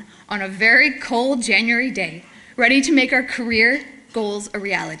Lausanne on a very cold January day, ready to make our career goals a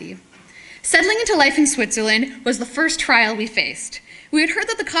reality. Settling into life in Switzerland was the first trial we faced. We had heard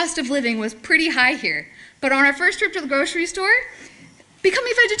that the cost of living was pretty high here, but on our first trip to the grocery store,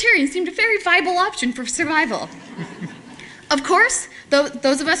 becoming vegetarian seemed a very viable option for survival. Of course,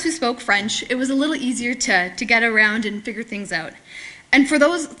 those of us who spoke French, it was a little easier to get around and figure things out. And for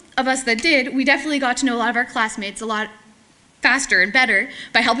those of us that did, we definitely got to know a lot of our classmates a lot faster and better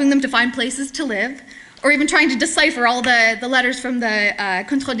by helping them to find places to live, or even trying to decipher all the letters from the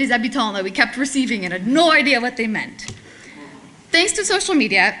Contrôle des Habitants that we kept receiving and had no idea what they meant. Thanks to social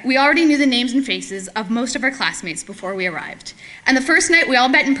media, we already knew the names and faces of most of our classmates before we arrived. And the first night we all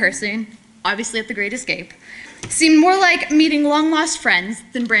met in person, obviously at the Great Escape, seemed more like meeting long-lost friends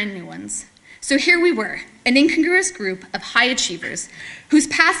than brand new ones. So here we were, an incongruous group of high achievers whose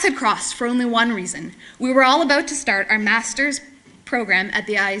paths had crossed for only one reason. We were all about to start our master's program at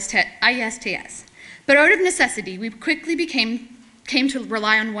the AISTS. But out of necessity, we quickly came to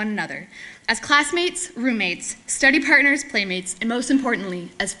rely on one another as classmates, roommates, study partners, playmates, and most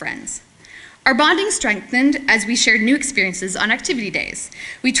importantly, as friends. Our bonding strengthened as we shared new experiences on activity days.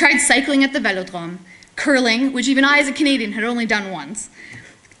 We tried cycling at the velodrome, curling, which even I as a Canadian had only done once,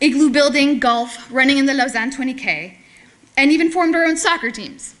 igloo building, golf, running in the Lausanne 20K, and even formed our own soccer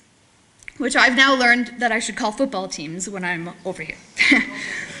teams, which I've now learned that I should call football teams when I'm over here.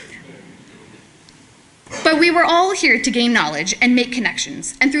 But we were all here to gain knowledge and make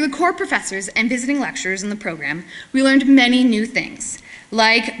connections, and through the core professors and visiting lecturers in the program, we learned many new things,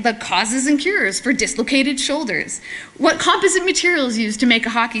 like the causes and cures for dislocated shoulders, what composite materials used to make a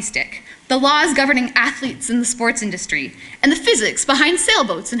hockey stick, the laws governing athletes in the sports industry, and the physics behind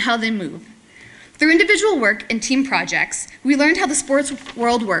sailboats and how they move. Through individual work and team projects, we learned how the sports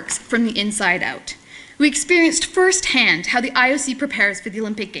world works from the inside out. We experienced firsthand how the IOC prepares for the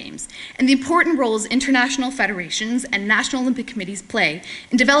Olympic Games and the important roles international federations and national Olympic committees play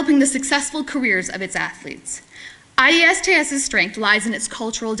in developing the successful careers of its athletes. AISTS's strength lies in its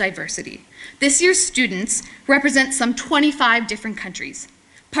cultural diversity. This year's students represent some 25 different countries.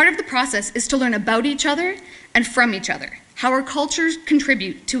 Part of the process is to learn about each other and from each other, how our cultures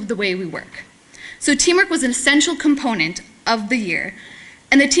contribute to the way we work. So teamwork was an essential component of the year,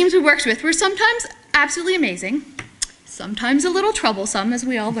 and the teams we worked with were sometimes absolutely amazing, sometimes a little troublesome, as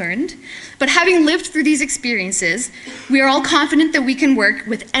we all learned, but having lived through these experiences, we are all confident that we can work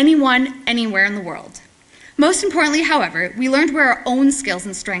with anyone, anywhere in the world. Most importantly, however, we learned where our own skills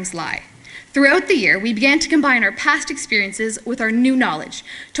and strengths lie. Throughout the year, we began to combine our past experiences with our new knowledge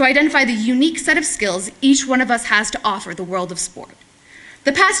to identify the unique set of skills each one of us has to offer the world of sport.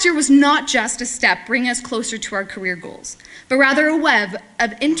 The past year was not just a step bringing us closer to our career goals, but rather a web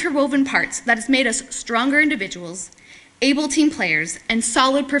of interwoven parts that has made us stronger individuals, able team players, and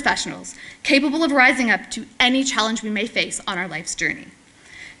solid professionals capable of rising up to any challenge we may face on our life's journey.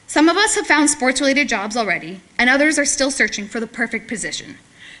 Some of us have found sports-related jobs already, and others are still searching for the perfect position.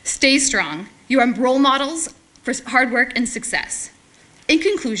 Stay strong. You are role models for hard work and success. In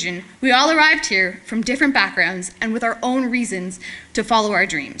conclusion, we all arrived here from different backgrounds and with our own reasons to follow our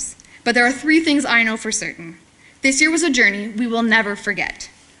dreams. But there are 3 things I know for certain. This year was a journey we will never forget,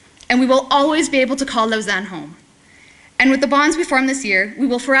 and we will always be able to call Lausanne home. And with the bonds we formed this year, we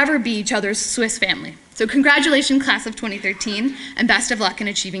will forever be each other's Swiss family. So congratulations, class of 2013, and best of luck in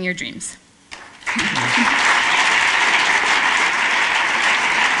achieving your dreams.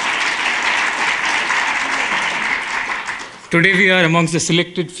 Today we are amongst the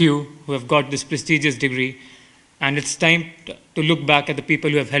selected few who have got this prestigious degree, and it's time to look back at the people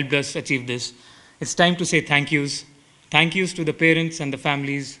who have helped us achieve this. It's time to say thank yous Thank yous to the parents and the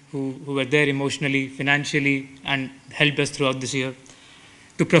families who were there emotionally, financially, and helped us throughout this year.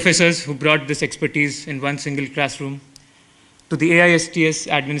 To professors who brought this expertise in one single classroom. To the AISTS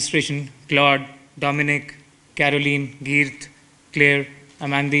administration, Claude, Dominic, Caroline, Geert, Claire,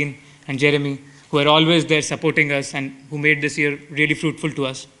 Amandine, and Jeremy, who are always there supporting us and who made this year really fruitful to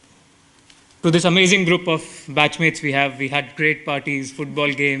us. To this amazing group of batchmates we had great parties,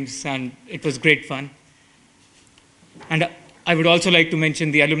 football games, and it was great fun. And I would also like to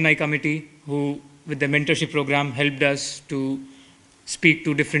mention the Alumni Committee, who, with the mentorship program, helped us to speak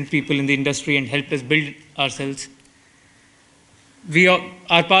to different people in the industry and helped us build ourselves.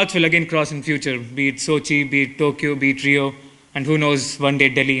 Our paths will again cross in future, be it Sochi, be it Tokyo, be it Rio, and who knows, one day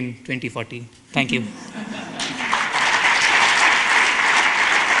Delhi in 2040. Thank you.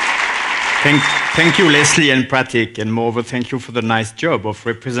 Thank you, Leslie and Pratik, and moreover, thank you for the nice job of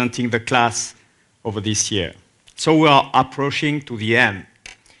representing the class over this year. So we are approaching to the end.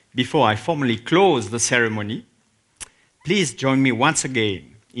 Before I formally close the ceremony, please join me once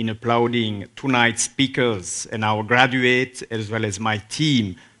again in applauding tonight's speakers and our graduates, as well as my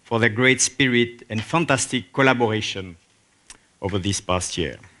team, for their great spirit and fantastic collaboration over this past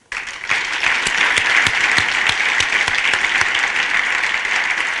year.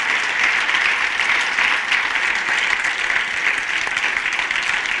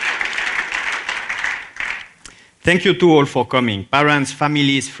 Thank you to all for coming, parents,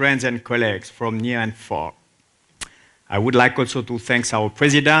 families, friends, and colleagues from near and far. I would like also to thank our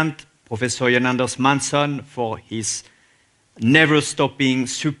president, Professor Jan-Anders Månson, for his never-stopping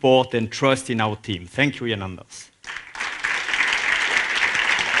support and trust in our team. Thank you, Jan-Anders.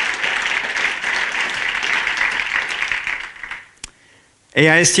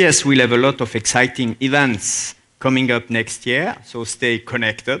 AISTS will have a lot of exciting events coming up next year, so stay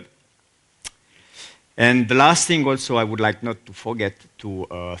connected. And the last thing also I would like not to forget to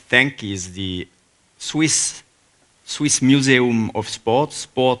thank is the Swiss Museum of Sport,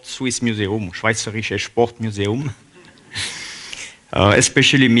 Swiss Museum, Schweizerische Sportmuseum,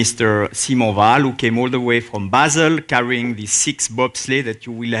 especially Mr. Simon Wahl, who came all the way from Basel carrying the 6 bobsleigh that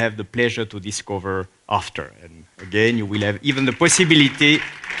you will have the pleasure to discover after. And again, you will have even the possibility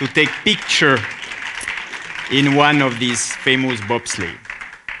to take picture in one of these famous bobsleigh.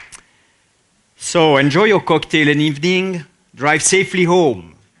 So enjoy your cocktail and evening, drive safely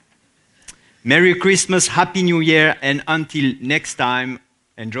home. Merry Christmas, Happy New Year, and until next time,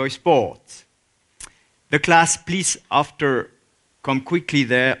 enjoy sport. The class, please, after, come quickly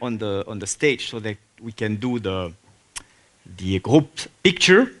there on the stage so that we can do the group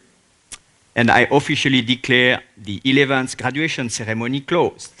picture. And I officially declare the 11th graduation ceremony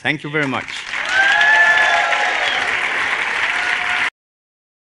closed. Thank you very much.